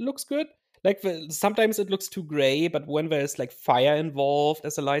looks good. Like sometimes it looks too gray, but when there's like fire involved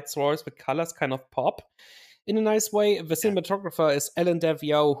as a light source, the colors kind of pop in a nice way. The cinematographer is Alan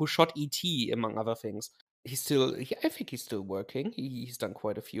Davio, who shot E.T. among other things. I think he's still working. He's done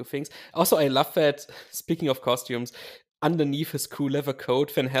quite a few things. Also, I love that. Speaking of costumes, underneath his cool leather coat,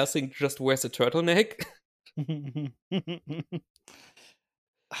 Van Helsing just wears a turtleneck.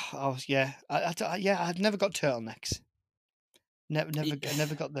 Oh yeah, I've never got turtlenecks.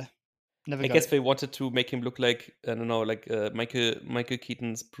 Never got the. Never I got guess it. they wanted to make him look like I don't know, like Michael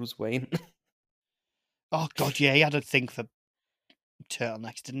Keaton's Bruce Wayne. Oh god, yeah, he had a thing for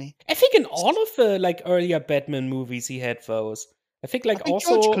turtlenecks, didn't he? I think in all of the like earlier Batman movies, he had those. I think I like think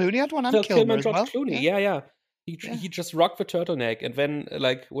George also Clooney had one, and Val Kilmer Kilmer and as George well. Clooney. Yeah. Yeah. Yeah. He just rocked the turtleneck, and then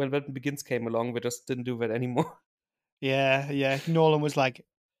like when Batman Begins came along, they just didn't do that anymore. Yeah. Nolan was like,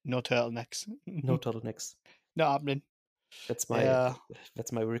 no turtlenecks. No turtlenecks. Not happening. That's Yeah.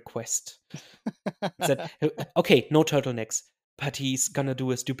 my request. He said, okay, no turtlenecks, but he's gonna do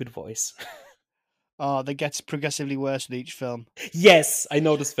a stupid voice. Oh, that gets progressively worse with each film. Yes, I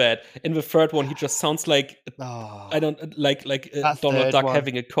noticed that. In the third one, he just sounds like Oh, I don't like that Donald third Duck one.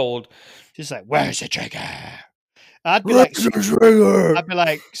 having a cold. Just like, where's the trigger? I'd be like,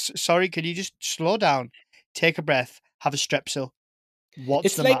 sorry, can you just slow down, take a breath, have a strepsil? What's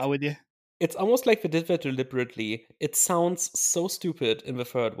It's the like matter with you? it's almost like they did that deliberately. It sounds so stupid in the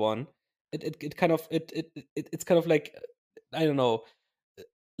third one. It kind of it's kind of like I don't know,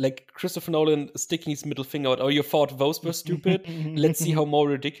 like Christopher Nolan sticking his middle finger out. Oh, you thought those were stupid? Let's see how more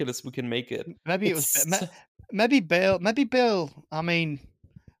ridiculous we can make it. Maybe it was It's maybe Bill. Maybe Bill. I mean,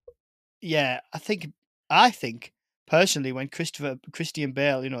 yeah. I think personally, when Christian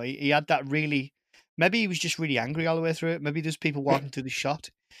Bale, he had that really. Maybe he was just really angry all the way through it. Maybe there's people walking through the shot.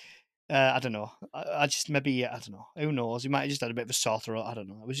 I don't know. I just maybe I don't know. Who knows? He might have just had a bit of a sore throat. I don't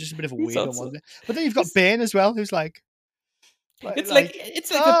know. It was just a bit of a he's weird one, also wasn't it? But then you've got he's, Bane as well, who's like it's like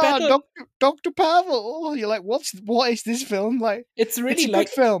the battle. Doctor Pavel. You're like, what is this film like? It's really It's a like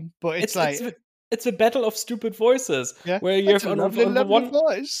good film, but it's like, it's a battle of stupid voices yeah, where you it's have a lovely, on the lovely one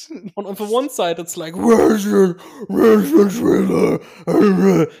voice. on the one side it's like where's the thriller,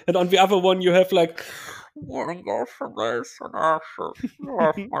 and on the other one you have like warring this and ashes. You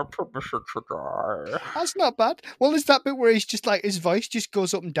have my permission to die. That's not bad. Well, there's that bit where he's just like his voice just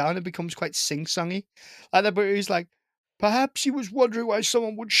goes up and down and becomes quite sing-songy. Like that bit where he's like, perhaps he was wondering why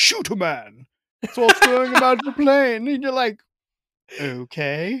someone would shoot a man, so throwing him out of the plane. And you're like,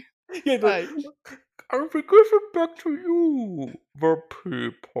 okay. Yeah, Like, and we give it back to you, the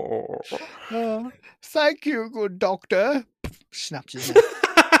people. Thank you, good doctor. Snaps his neck.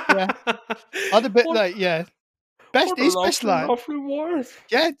 Yeah. Other bit What, like, yeah. Best what a his best lovely, line. lovely voice.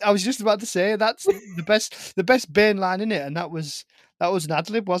 Yeah, I was just about to say that's the best Bane line in it, and that was an ad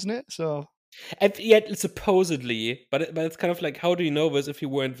lib, wasn't it? So And yet, supposedly, but it's kind of like, how do you know this if you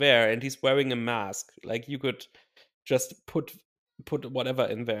weren't there? And he's wearing a mask. Like you could just put whatever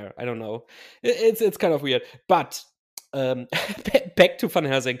in there. I don't know. It's kind of weird. But back to Van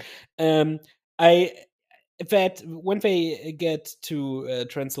Helsing. I that when they get to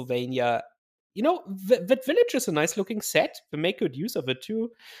Transylvania, that village is a nice looking set. They make good use of it too,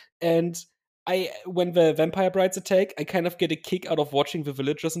 and when the vampire brides attack, I kind of get a kick out of watching the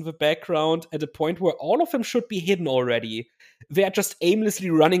villagers in the background at a point where all of them should be hidden already. They are just aimlessly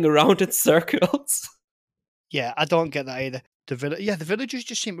running around in circles. yeah, I don't get that either. The villagers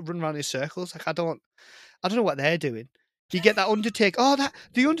just seem to run around in circles. Like I don't know what they're doing. You get that Undertaker. Oh,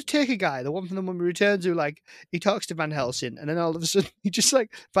 the Undertaker guy, the one from the Mummy Returns, who like he talks to Van Helsing, and then all of a sudden he just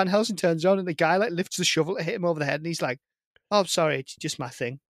like Van Helsing turns on, and the guy like lifts the shovel to hit him over the head, and he's like, "Oh, sorry, it's just my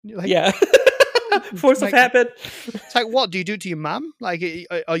thing." And you're like, Yeah. Force of like, habit. it's like, what do you do to your mum? Like,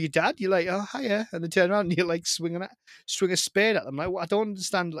 or your dad? You're like, oh, hiya, and they turn around and you're like swing a spade at them. Like, I don't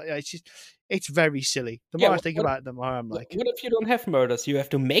understand. Like, it's very silly. The Yeah, more I think about it, the more I'm like, what if you don't have murders? You have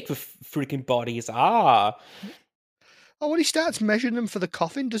to make the freaking bodies. Ah. oh, well, he starts measuring them for the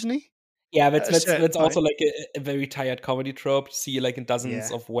coffin, doesn't he? Yeah, At a certain that's also point. like a very tired comedy trope. You see like in dozens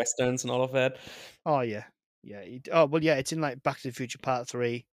Yeah. of westerns and all of that. Oh yeah. Yeah. Oh well, yeah. It's in like Back to the Future Part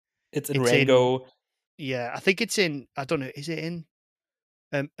 3. It's in It's in. Rango. Yeah, I think it's in. I don't know. Is it in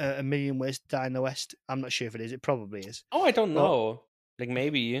A Million Ways to Die in the West? I'm not sure if it is. It probably is. Oh, I don't But know. Like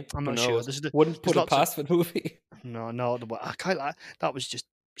maybe. I'm Who not sure. knows? Wouldn't There's put it lots of past the movie. no. I kind of like that was just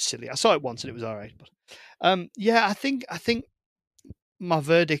silly. I saw it once and it was all right. But yeah, I think my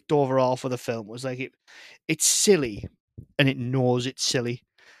verdict overall for the film was like it's silly and it knows it's silly.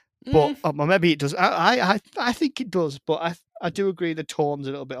 But Mm, well, maybe it does. I think it does, but I do agree the tone's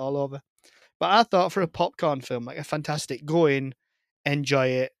a little bit all over. But I thought for a popcorn film, like a fantastic, go in, enjoy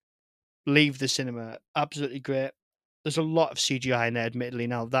it, leave the cinema, absolutely great. There's a lot of CGI in there, admittedly.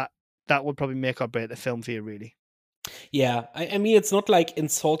 Now that would probably make or break the film for you, really. yeah, I mean it's not like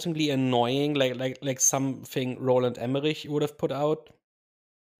insultingly annoying like something Roland Emmerich would have put out,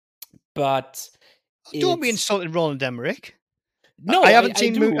 but Don't be it's insulting Roland Emmerich. I no, haven't I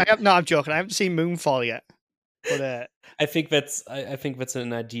seen Moon. do. No, I'm joking. I haven't seen Moonfall yet, but I think that's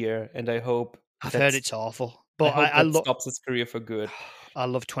an idea, and I've heard it's awful. I But hope that stops his career for good. I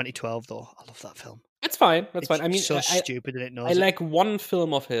love 2012 though. I love that film. That's fine. That's It's fine. I mean, so stupid and it I knows it. like one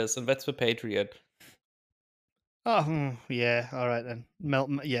film of his, and that's The Patriot. Oh, yeah. All right then.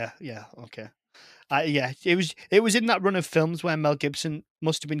 Yeah, okay. Yeah, it was in that run of films where Mel Gibson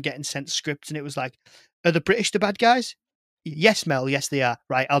must have been getting sent scripts, and it was like, are the British the bad guys? Yes, Mel. Yes, they are.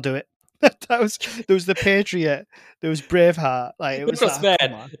 Right, I'll do it. There was The Patriot. There was Braveheart. Like it Not was just like,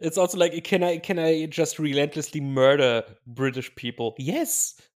 come that. on. It's also like, can I just relentlessly murder British people?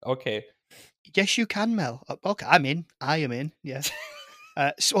 Yes. Okay. Yes, you can, Mel. Okay, I'm in. I am in. Yeah.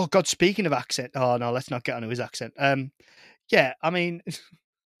 Oh God, speaking of accent. Oh no, let's not get onto his accent. Yeah, I mean,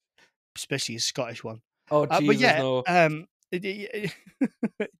 especially his Scottish one. Oh But Jesus, yeah, no.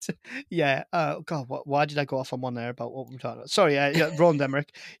 yeah. God, why did I go off on one there about what we're talking about? Sorry, yeah, Roland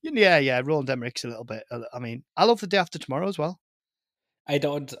Emmerich. Yeah, Roland Emmerich's a little bit. I mean, I love The Day After Tomorrow as well. I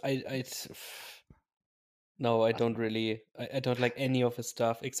don't. No, I I don't don't know. really. I don't like any of his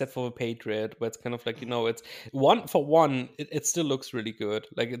stuff except for The Patriot, where it's kind of like, it's one for one. It still looks really good.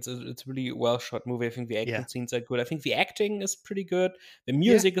 Like it's really well shot movie. I think the Yeah, action scenes are good. I think the acting is pretty good. The yeah,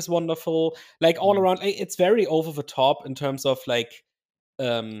 music is wonderful. Like all mm, around, it's very over the top in terms of like,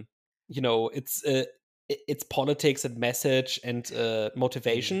 it's politics and message and yeah.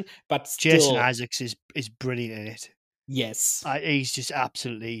 motivation, but Jason still, Isaacs is brilliant in it. yes, He's just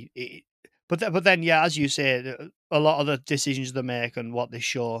absolutely. But then, yeah, as you say, a lot of the decisions they make and what they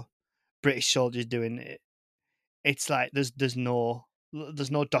show British soldiers doing, it's like there's no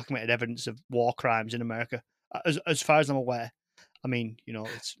documented evidence of war crimes in America, as far as I'm aware. I mean,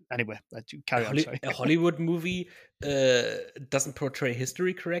 it's anyway. Carry on. Sorry. A Hollywood movie doesn't portray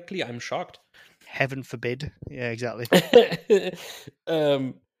history correctly. I'm shocked. Heaven forbid. Yeah, exactly.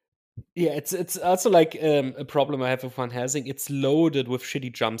 um, yeah, it's also like a problem I have with Van Helsing. It's loaded with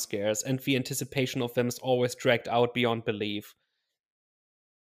shitty jump scares, and the anticipation of them is always dragged out beyond belief.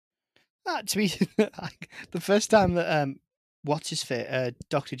 To be the first time that what's his face,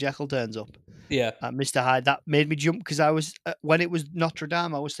 Dr. Jekyll turns up, Yeah. Mr. Hyde. That made me jump because I was when it was Notre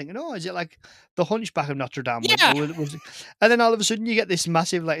Dame, I was thinking, oh, is it like the Hunchback of Notre Dame? Yeah. And then all of a sudden you get this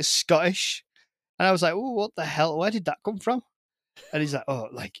massive like Scottish, and I was like, oh, what the hell? Where did that come from? And he's like, oh,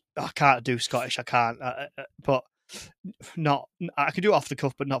 like I can't do Scottish, I can't, but not I can do it off the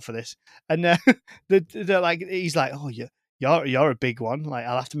cuff, but not for this. And they're like, he's like, oh, you're a big one. Like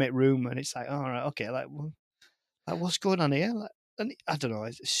I'll have to make room, and it's like, all right, okay, like, what's going on here? Like, and I don't know,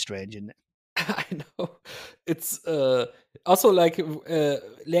 it's strange, isn't it? I know. It's also like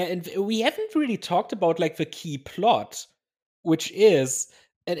and we haven't really talked about like the key plot, which is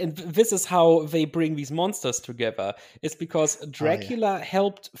and this is how they bring these monsters together. It's because Oh yeah, Dracula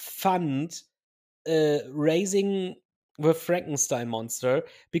helped fund raising the Frankenstein monster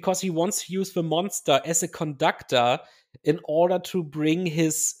because he wants to use the monster as a conductor in order to bring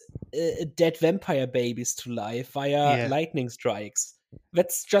his dead vampire babies to life via yeah, lightning strikes.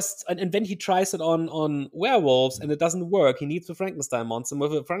 That's just and then he tries it on werewolves and it doesn't work. He needs the Frankenstein monster.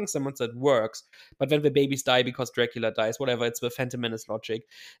 With the Frankenstein monster, it works, but then the babies die because Dracula dies. Whatever, it's the Phantom Menace logic.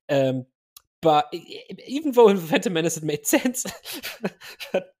 But even though in Phantom Menace it made sense,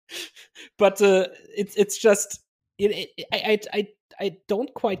 but, it's just I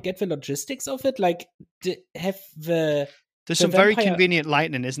don't quite get the logistics of it. Like, have there's the some very vampire? convenient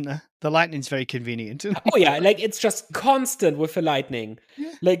lightning, isn't there? The lightning's very convenient. Oh yeah, like it's just constant with the lightning,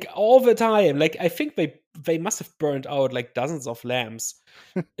 Yeah. like all the time. Like I think they must have burned out like dozens of lamps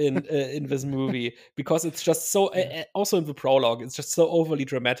in this movie because it's just so. Also in the prologue, it's just so overly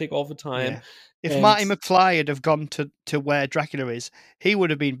dramatic all the time, Yeah. If and Marty McFly had have gone to where Dracula is, he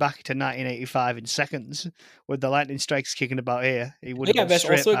would have been back to 1985 in seconds with the lightning strikes kicking about here. He would have yeah, been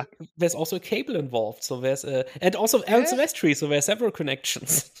straight back. there's also a cable involved, so there's and also Alan Yeah, Silvestri, so there's several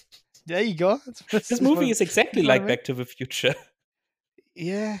connections. there you go. This movie is exactly That's what I like mean. Back to the Future.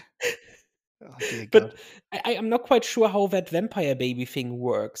 Yeah. Oh dear But God. I'm not quite sure how that vampire baby thing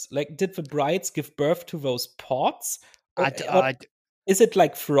works. Like, did the brides give birth to those pods, or I, d- what? I, d- Is it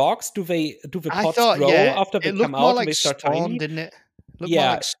like frogs? Do the I pods thought, grow yeah, after they it come looked more out and they like start Spawn, tiny? didn't it? Looked more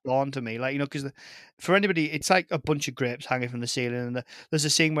Yeah, like Spawn to me, like, because for anybody, it's like a bunch of grapes hanging from the ceiling, and there's a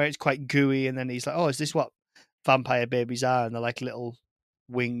scene where it's quite gooey, and then he's like, "Oh, is this what vampire babies are?" And they're like little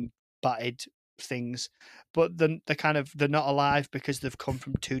wing batted things, but then they're not alive because they've come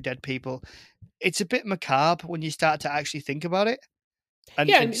from two dead people. It's a bit macabre when you start to actually think about it, yeah.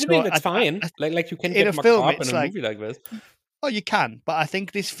 and I mean, so that's fine. Like you can in get a film, macabre in it's a like, movie like this. oh, you can, but I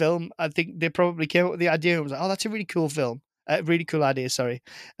think this film, I think they probably came up with the idea and was like, oh, that's a really cool film. Really cool idea, sorry.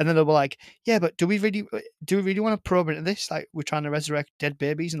 And then they were like, yeah, but do we really want to probe into this? Like, we're trying to resurrect dead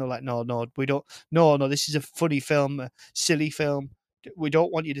babies, and they're like, no, we don't. No, this is a funny film, a silly film. We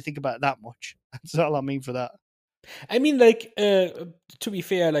don't want you to think about it that much. That's all I mean for that. I mean, like to be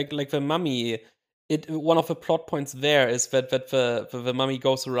fair, like the mummy. One of the plot points there is that the mummy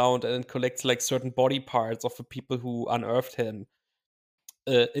goes around and collects like certain body parts of the people who unearthed him,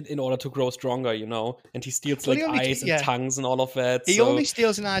 in order to grow stronger, and he steals Well, like eyes and yeah, tongues and all of that. he So only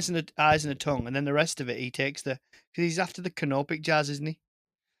steals an eyes and a tongue, and then the rest of it he takes because he's after the canopic jazz, isn't he?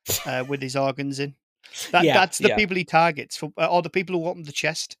 With his organs in. yeah, That's the yeah, people he targets for, or the people who open the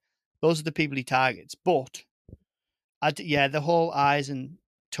chest. Those are the people he targets. But yeah, the whole eyes and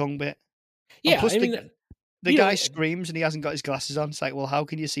tongue bit, and yeah. plus I mean, the you know, guy screams and he hasn't got his glasses on. It's like, well, how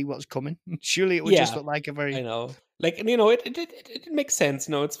can you see what's coming? Surely it would just yeah, look like a I very. know. Like, and it makes sense.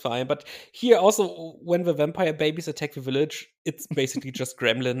 It's fine. But here also, when the vampire babies attack the village, it's basically just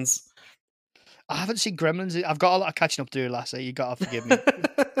gremlins. I haven't seen Gremlins. I've got a lot of catching up to do, Lassie. You got to forgive me.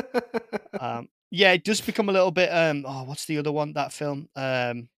 Yeah, it does become a little bit. Oh, what's the other one? That film.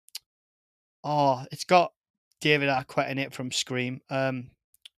 Oh, it's got David Arquette in it from Scream. No,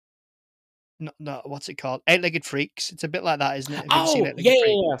 what's it called? Eight-Legged Freaks. It's a bit like that, isn't it? Have you ever seen Oh, yeah, Eight-Legged yeah,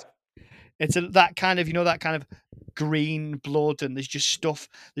 Freaks? yeah. It's that kind of, that kind of green blood, and there's just stuff.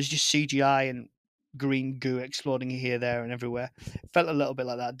 There's just CGI and green goo exploding here, there, and everywhere. It felt a little bit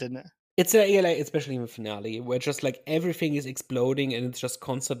like that, didn't it? It's like especially in the finale, where just like everything is exploding and it's just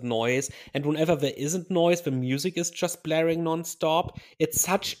constant noise. And whenever there isn't noise, the music is just blaring nonstop. It's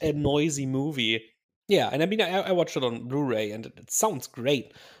such a noisy movie. Yeah, and I mean, I watched it on Blu-ray, and it sounds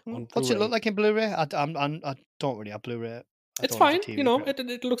great on What's it look Blu-ray. like in Blu-ray? I don't really have Blu-ray. I It's don't have a fine, TV player.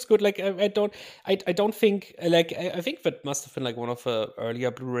 it looks good. Like I don't think like I think that must have been like one of the earlier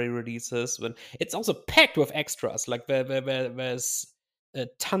Blu-ray releases when it's also packed with extras. Like there's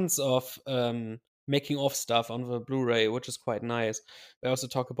tons of making of stuff on the Blu-ray, which is quite nice. We also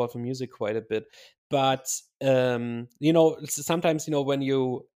talk about the music quite a bit, but sometimes when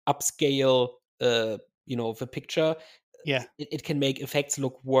you upscale the picture, Yeah. it can make effects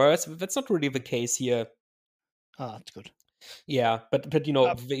look worse. That's not really the case here. Oh, that's good. Yeah, but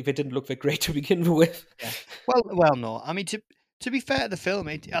Uh, they didn't look that great to begin with. yeah. Well, no. I mean, to be fair to the film,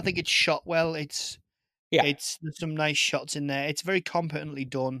 I think it's shot well. Yeah. There's some nice shots in there. It's very competently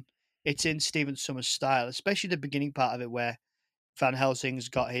done. It's in Stephen Sommers' style, especially the beginning part of it where Van Helsing's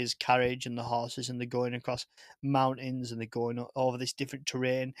got his carriage and the horses, and they're going across mountains and they're going over this different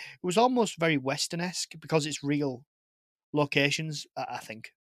terrain. It was almost very Western-esque because it's real locations, I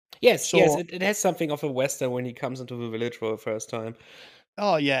think. Yes, So, it has something of a western when he comes into the village for the first time.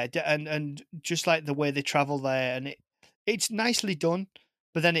 oh yeah, and just like the way they travel there, and it's nicely done,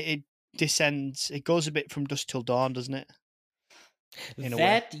 but then it descends. It goes a bit from dusk till dawn, doesn't it? In a way.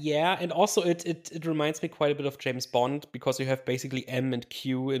 That, yeah, and also it reminds me quite a bit of James Bond because you have basically M and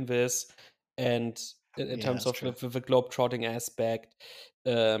Q in this, and in Yeah, terms that's of true. the globe trotting aspect,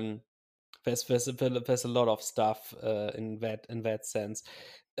 um, there's a lot of stuff in that sense,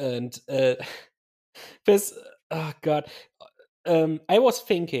 and there's oh god, I was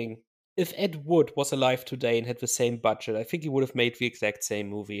thinking if Ed Wood was alive today and had the same budget, I think he would have made the exact same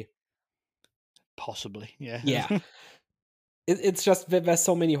movie. Possibly, yeah. Yeah, it's just there's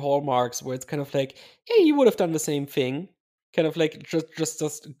so many hallmarks where it's kind of like, hey, you would have done the same thing. Kind of like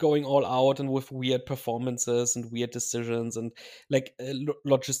just going all out and with weird performances and weird decisions and like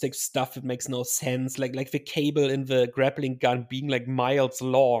logistic stuff that makes no sense. Like the cable in the grappling gun being like miles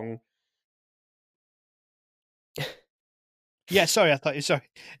long. Yeah, sorry, I thought you sorry.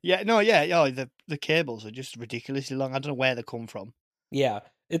 Yeah, no, yeah, oh, the cables are just ridiculously long. I don't know where they come from. Yeah,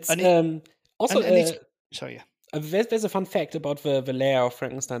 it's And it also and it's sorry, yeah. there's a fun fact about the lair of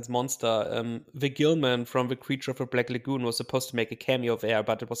Frankenstein's monster. The Gilman from The Creature of the Black Lagoon was supposed to make a cameo there,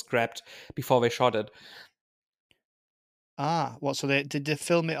 but it was scrapped before they shot it. Ah, what, so did they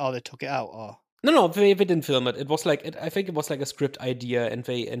film it or they took it out or No, they didn't film it. It was like I think it was like a script idea, and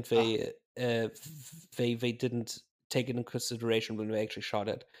ah, they didn't take it in consideration when they actually shot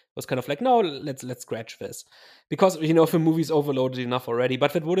it. It was kind of like, no, let's scratch this because the movie's overloaded enough already.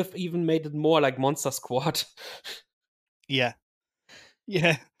 But that would have even made it more like Monster Squad. yeah.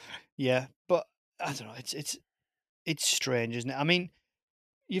 Yeah. Yeah, but I don't know, it's strange, isn't it? I mean,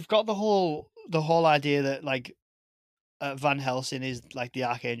 you've got the whole idea that, like, Van Helsing is like the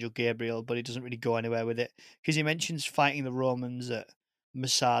Archangel Gabriel, but he doesn't really go anywhere with it because he mentions fighting the Romans at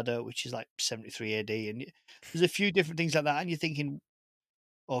Masada, which is like 73 AD, and there's a few different things like that, and you're thinking,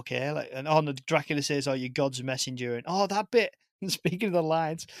 okay, like, and on the Dracula says, "Oh, you're God's messenger," and oh, that bit. And speaking of the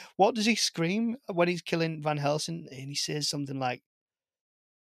lines, what does he scream when he's killing Van Helsing? And he says something like,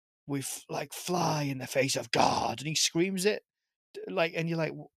 like fly in the face of God," and he screams it like, and you're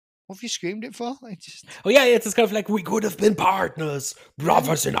like, "What have you screamed it for?" Like, just Oh yeah, it's just kind of like we could have been partners,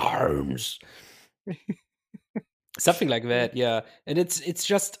 brothers in arms. Something like yeah. that, yeah. And it's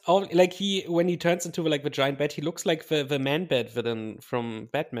just all like he when he turns into like the giant bat, he looks like the man bat villain from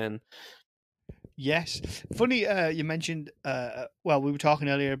Batman. Yes. Funny, you mentioned, well, we were talking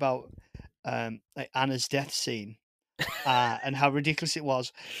earlier about like Anna's death scene and how ridiculous it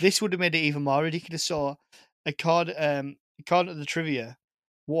was. This would have made it even more ridiculous. So, according to the trivia,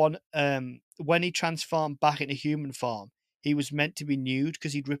 when he transformed back into human form, he was meant to be nude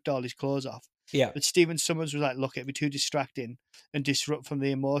because he'd ripped all his clothes off. Yeah. But Stephen Summers was like, "Look, it'd be too distracting and disrupt from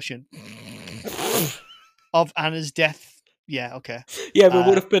the emotion of Anna's death." Yeah, okay. Yeah, Uh, there death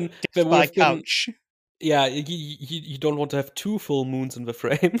would by have been couch. yeah, you don't want to have two full moons in the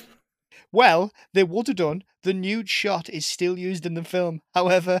frame. Well, they would have done. The nude shot is still used in the film.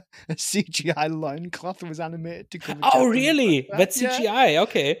 However, a CGI loincloth was animated to cover Oh, chest and really? back. That's Yeah, CGI.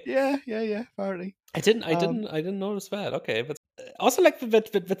 Okay. yeah. Apparently. I didn't notice that. Okay, but also like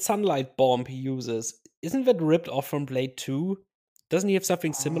that sunlight bomb he uses. Isn't that ripped off from Blade 2? Doesn't he have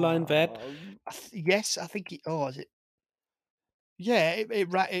something similar in that? Yes, I think. Oh, is it? Yeah,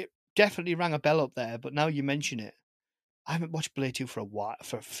 it definitely rang a bell up there. But now you mention it, I haven't watched Blade 2 for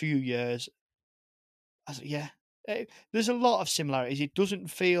a few years. Yeah, there's a lot of similarities. It doesn't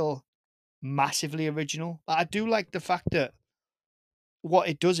feel massively original. But I do like the fact that what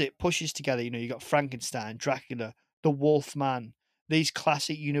it does, it pushes together. You got Frankenstein, Dracula, the Wolfman, these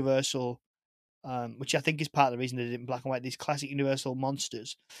classic Universal, which I think is part of the reason they did it in black and white. These classic Universal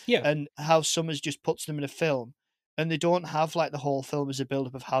monsters, Yeah. and how Summers just puts them in a film, and they don't have like the whole film as a build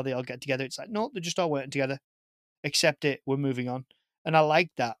up of how they all get together. It's like no, they're just all working together. Accept it. We're moving on, and I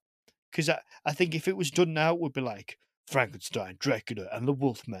like that because I think if it was done now, it would be like Frankenstein, Dracula, and the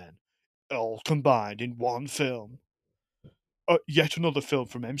Wolfman all combined in one film. Yet another film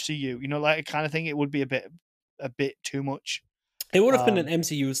from MCU, like a kind of thing. It would be a bit too much. It would have been an Um,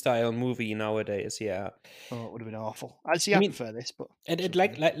 MCU style movie nowadays, yeah. oh, it would have been awful. I see. I I mean, prefer this, but and it's it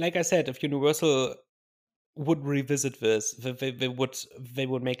up to me. like I said, if Universal would revisit this, they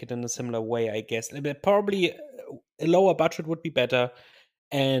would make it in a similar way, I guess. Probably a lower budget would be better,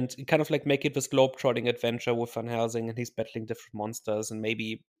 and kind of like make it this globe-trotting adventure with Van Helsing, and he's battling different monsters, and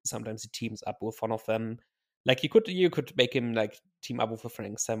maybe sometimes he teams up with one of them. Like you could make him like team up with a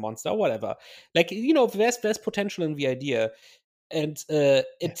Frankenstein monster or whatever. Like there's potential in the idea, and Yeah.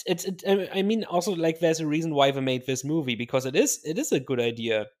 I mean also like there's a reason why they made this movie because it is a good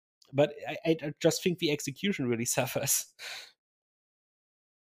idea, but I just think the execution really suffers.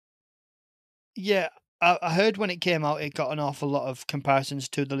 Yeah, I heard when it came out, it got an awful lot of comparisons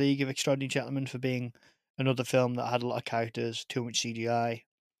to The League of Extraordinary Gentlemen for being another film that had a lot of characters, too much CGI,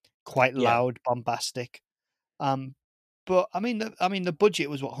 quite Yeah, loud, bombastic. Um, but I mean, the budget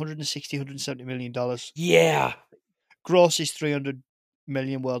was what 160, $170 million. yeah. Gross is 300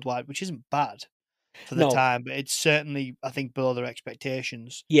 million worldwide, which isn't bad for the No, time, but it's certainly, I think, below their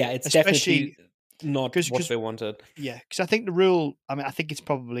expectations, yeah, it's definitely especially not what because they wanted. yeah, because I think the rule. I mean, I think it's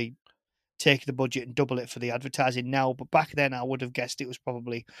probably take the budget and double it for the advertising now. But back then, I would have guessed it was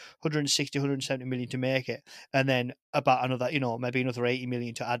probably 160, 170 million to make it, and then about another, maybe another 80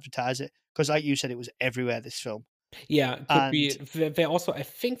 million to advertise it. Because, like you said, it was everywhere. This film, Yeah, could be. and They also, I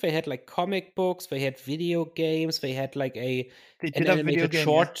think they had like comic books, they had video games, they had like they an did have a video animated game, yeah,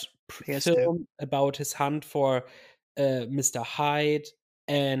 short PS2. film about his hunt for Mr. Hyde,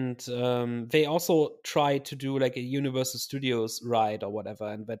 and they also tried to do like a Universal Studios ride or whatever,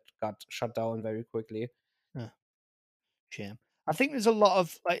 and that got shut down very quickly. Yeah, shame. I think there's a lot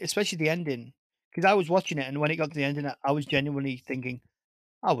of like, especially the ending, because I was watching it, and when it got to the ending, I was genuinely thinking,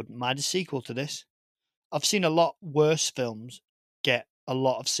 I wouldn't mind a sequel to this. I've seen a lot worse films get a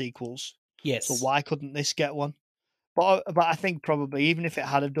lot of sequels, so Yes. why couldn't this get one? But I think probably even if it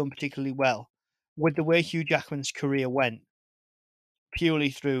had have done particularly well, with the way Hugh Jackman's career went, purely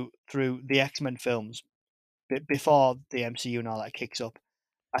through the X-Men films, before the MCU and all that kicks up,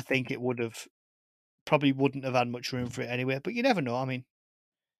 I think it would have probably wouldn't have had much room for it anyway. But you never know. I mean,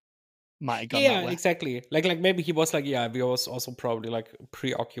 might have gone that Yeah, way. exactly. Like maybe he was like, yeah, we was also probably like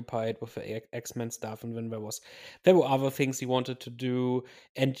preoccupied with the X-Men stuff, and then there were other things he wanted to do,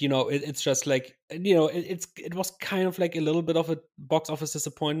 and it's just like it was kind of like a little bit of a box office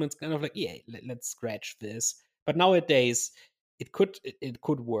disappointment. Kind of like, yeah, let's scratch this. But nowadays, it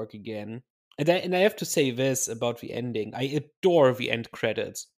could work again. And I have to say this about the ending. I adore the end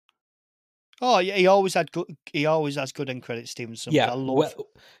credits. Oh yeah, he always had good. He always has good end credits, Steven Summers. Yeah, I love.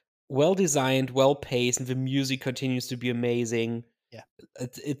 well designed, well paced, and the music continues to be amazing. Yeah.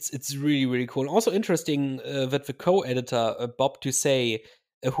 It's really really cool. Also interesting that the co-editor Bob Dusay,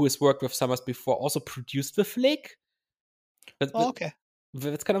 who has worked with Summers before, also produced the flick. Oh, okay.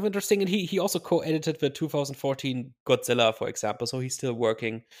 That's kind of interesting, and he also co-edited the 2014 Godzilla, for example. So he's still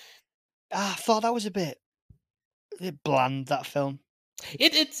working. I thought that was a bit bland. That film,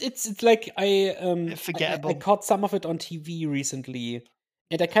 It's like a bit I forgettable. caught some of it on TV recently,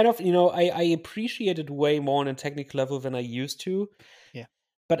 and I kind of I appreciate it way more on a technical level than I used to. Yeah.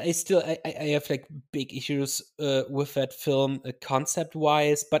 But I still I have like big issues with that film concept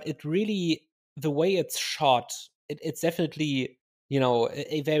wise. But it really the way it's shot, it's definitely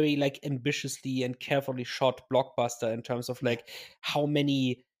a very like ambitiously and carefully shot blockbuster in terms of Yeah. like how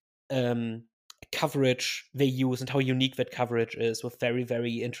many um coverage they use and how unique that coverage is with very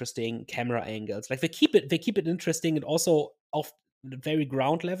very interesting camera angles. Like they keep it interesting and also off very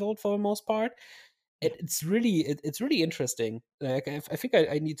ground level for the most part. Yeah. It's really interesting. Like I think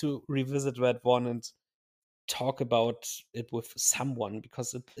I need to revisit that one and talk about it with someone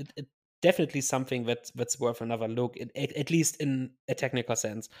because it definitely something that's worth another look, at least in a technical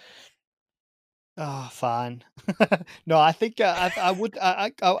sense. Oh, fine. No, I think I would.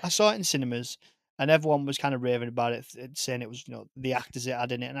 I saw it in cinemas, and everyone was kind of raving about it, saying it was the actors it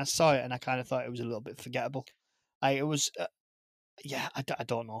had in it. And I saw it, and I kind of thought it was a little bit forgettable. It was, yeah. I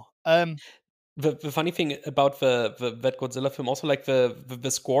don't know. The funny thing about the that Godzilla film also like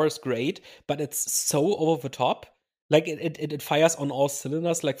the score is great, but it's so over the top. Like it fires on all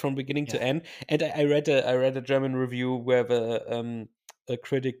cylinders, like from beginning to Yeah. end. And I read a German review where the a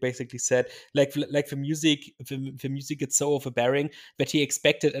critic basically said like the music is so overbearing that he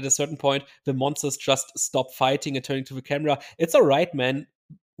expected at a certain point the monsters just stop fighting and turning to the camera. It's all right, man.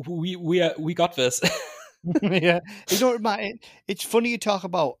 We got this. Yeah. It's funny you talk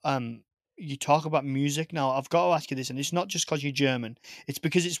about music. Now I've got to ask you this, and it's not just because you're German. It's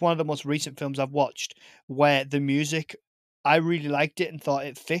because it's one of the most recent films I've watched where the music, I really liked it and thought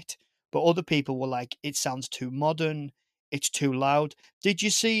it fit, but other people were like, it sounds too modern. it's too loud. Did you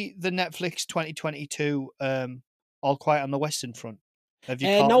see the Netflix 2022 All Quiet on the Western Front? Have you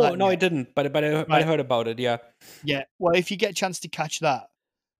caught No, that no, I yet? didn't, but I Right. heard about it. Yeah, Yeah. Well, if you get a chance to catch that,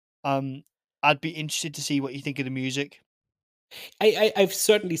 um, I'd be interested to see what you think of the music. I've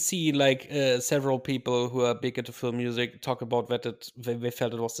certainly seen like several people who are big into film music talk about that they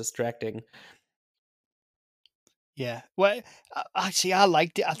felt it was distracting. Yeah. Well, actually, I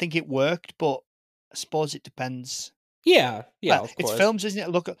liked it. I think it worked, but I suppose it depends. Yeah, yeah, Well, of it's course. films, isn't it?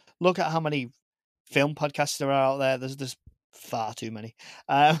 Look at how many film podcasts there are out there. There's far too many.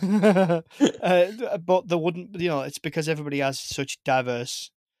 But there wouldn't, it's because everybody has such diverse,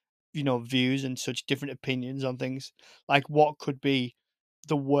 views and such different opinions on things. Like what could be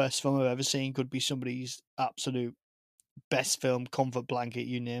the worst film I've ever seen could be somebody's absolute best film, comfort blanket,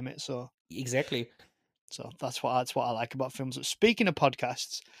 you name it. Exactly. So that's what I like about films. Speaking of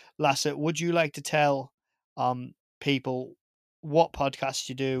podcasts, Lasse, would you like to tell people what podcasts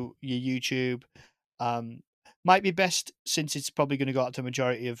you do, your YouTube? Might be best since it's probably going to go out to a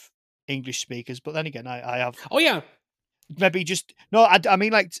majority of English speakers. But then again, I have Oh yeah. maybe just no. I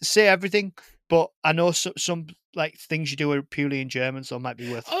mean, like say everything, but I know some like things you do are purely in German, so it might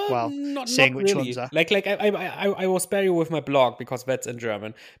be worthwhile saying Not which ones really. are. Like I was very with my blog because that's in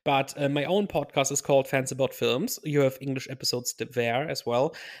German. But my own podcast is called Fans About Films. You have English episodes there as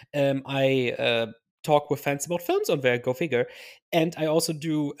well. I talk with fans about films on there. Go figure. And I also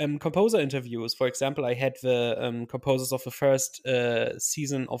do composer interviews. For example, I had the composers of the first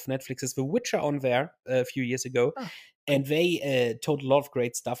season of Netflix's The Witcher on there a few years ago, Ah, and cool. they told a lot of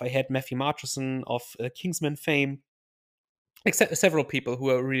great stuff. I had Matthew Marchison of Kingsman fame, except several people who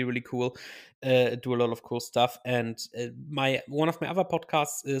are really really cool, do a lot of cool stuff. And my one of my other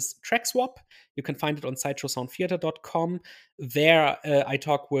podcasts is Track Swap. You can find it on sideshowsoundtheater.com. There I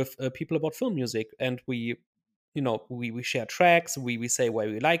talk with people about film music, and we share tracks, we say why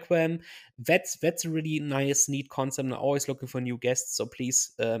we like them. That's a really nice neat concept. I'm always looking for new guests, so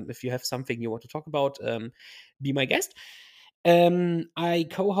please, if you have something you want to talk about, be my guest. I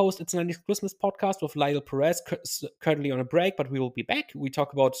co-host It's a 90s Christmas podcast with Lyle Perez, currently on a break, but we will be back. We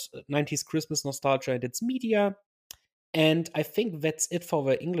talk about 90s Christmas nostalgia and its media. And I think that's it for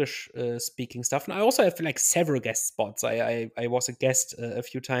the English speaking stuff. And I also have like several guest spots. I was a guest a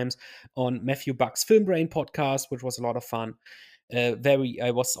few times on Matthew Buck's Film Brain podcast, which was a lot of fun.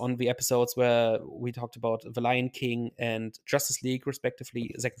 I was on the episodes where we talked about The Lion King and Justice League,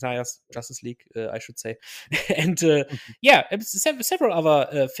 respectively. Zack Snyder's Justice League, I should say. And yeah, several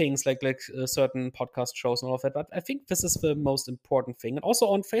other things like certain podcast shows and all of that. But I think this is the most important thing. And also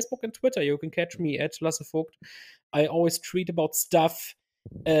on Facebook and Twitter, you can catch me at Lasse Vogt. I always tweet about stuff.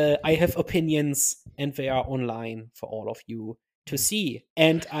 I have opinions, and they are online for all of you to see.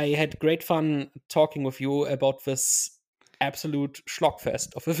 And I had great fun talking with you about this absolute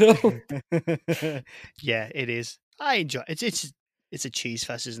schlockfest of a film. Yeah, it is. I enjoy it's a cheese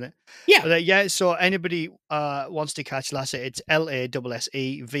fest, isn't it? Yeah, But yeah, so anybody wants to catch Lasse, it's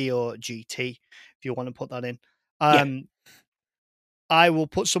LASSEVOGT if you want to put that in. yeah. I will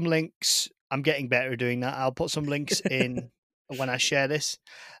put some links. I'm getting better at doing that. I'll put some links in when I share this.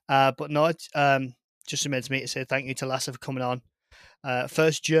 But no, it's just reminds me to say thank you to Lasse for coming on.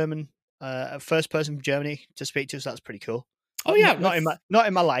 First first person from Germany to speak to us. That's pretty cool. Oh yeah, Not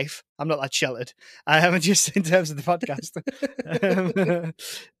in my life. I'm not that sheltered. Just in terms of the podcast.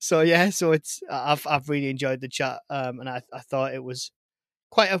 So yeah, so I've really enjoyed the chat, and I thought it was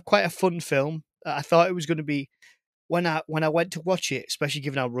quite a fun film. I thought it was going to be when I went to watch it, especially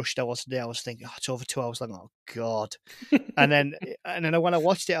given how rushed I was today. I was thinking, oh, it's over 2 hours long. Oh God. And then when I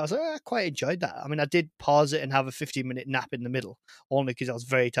watched it, I was like, I quite enjoyed that. I mean, I did pause it and have a 15-minute nap in the middle, only because I was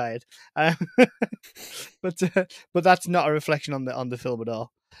very tired. Um, but that's not a reflection on the film at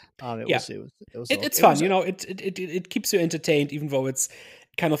all. It yeah. was It's it fun, was it keeps you entertained, even though it's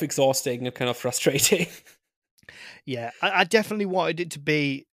kind of exhausting and kind of frustrating. yeah. I definitely wanted it to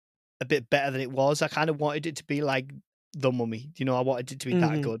be a bit better than it was. I kind of wanted it to be like The Mummy. I wanted it to be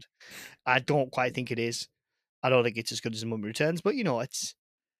that Mhm. good. I don't quite think it is. I don't think it's as good as The Mummy Returns, but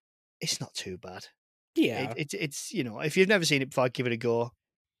it's not too bad. Yeah. It's if you've never seen it before, give it a go.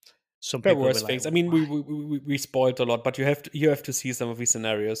 Some There are people will be worse like, things. I mean, why? we spoiled a lot, but you have to see some of these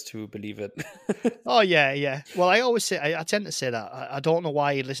scenarios to believe it. Oh yeah, yeah. Well, I always say I tend to say that I don't know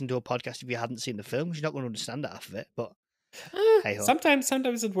why you listen to a podcast if you hadn't seen the film, 'cause you're not going to understand half of it. But hey ho. Sometimes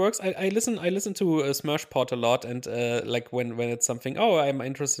it works. I listen to Smurfpot a lot, and like when it's something. Oh, I'm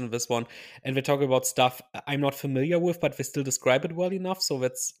interested in this one, and they talk about stuff I'm not familiar with, but they still describe it well enough, so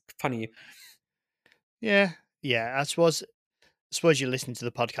that's funny. Yeah, yeah. I suppose you're listening to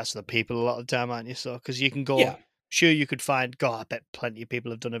the podcast of the people a lot of the time, aren't you? So because you can Yeah, go sure you could find. God, I bet plenty of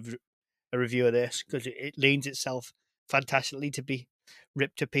people have done a review of this because it leans itself fantastically to be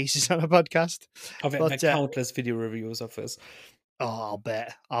ripped to pieces on a podcast. Oh, there But countless video reviews of this. I'll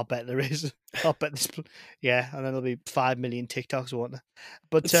bet there is. I'll bet this. Yeah, and then there'll be 5 million TikToks, won't there?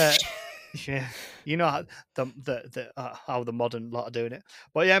 But yeah, you know how the modern lot are doing it.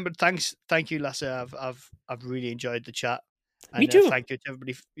 But yeah, but thank you, Lasse. I've really enjoyed the chat, Me and too. thank you to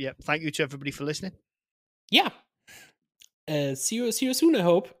everybody. Yeah, thank you to everybody for listening. Yeah. See you soon, I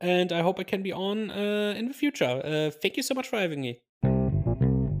hope, and I hope I can be on in the future. Thank you so much for having me.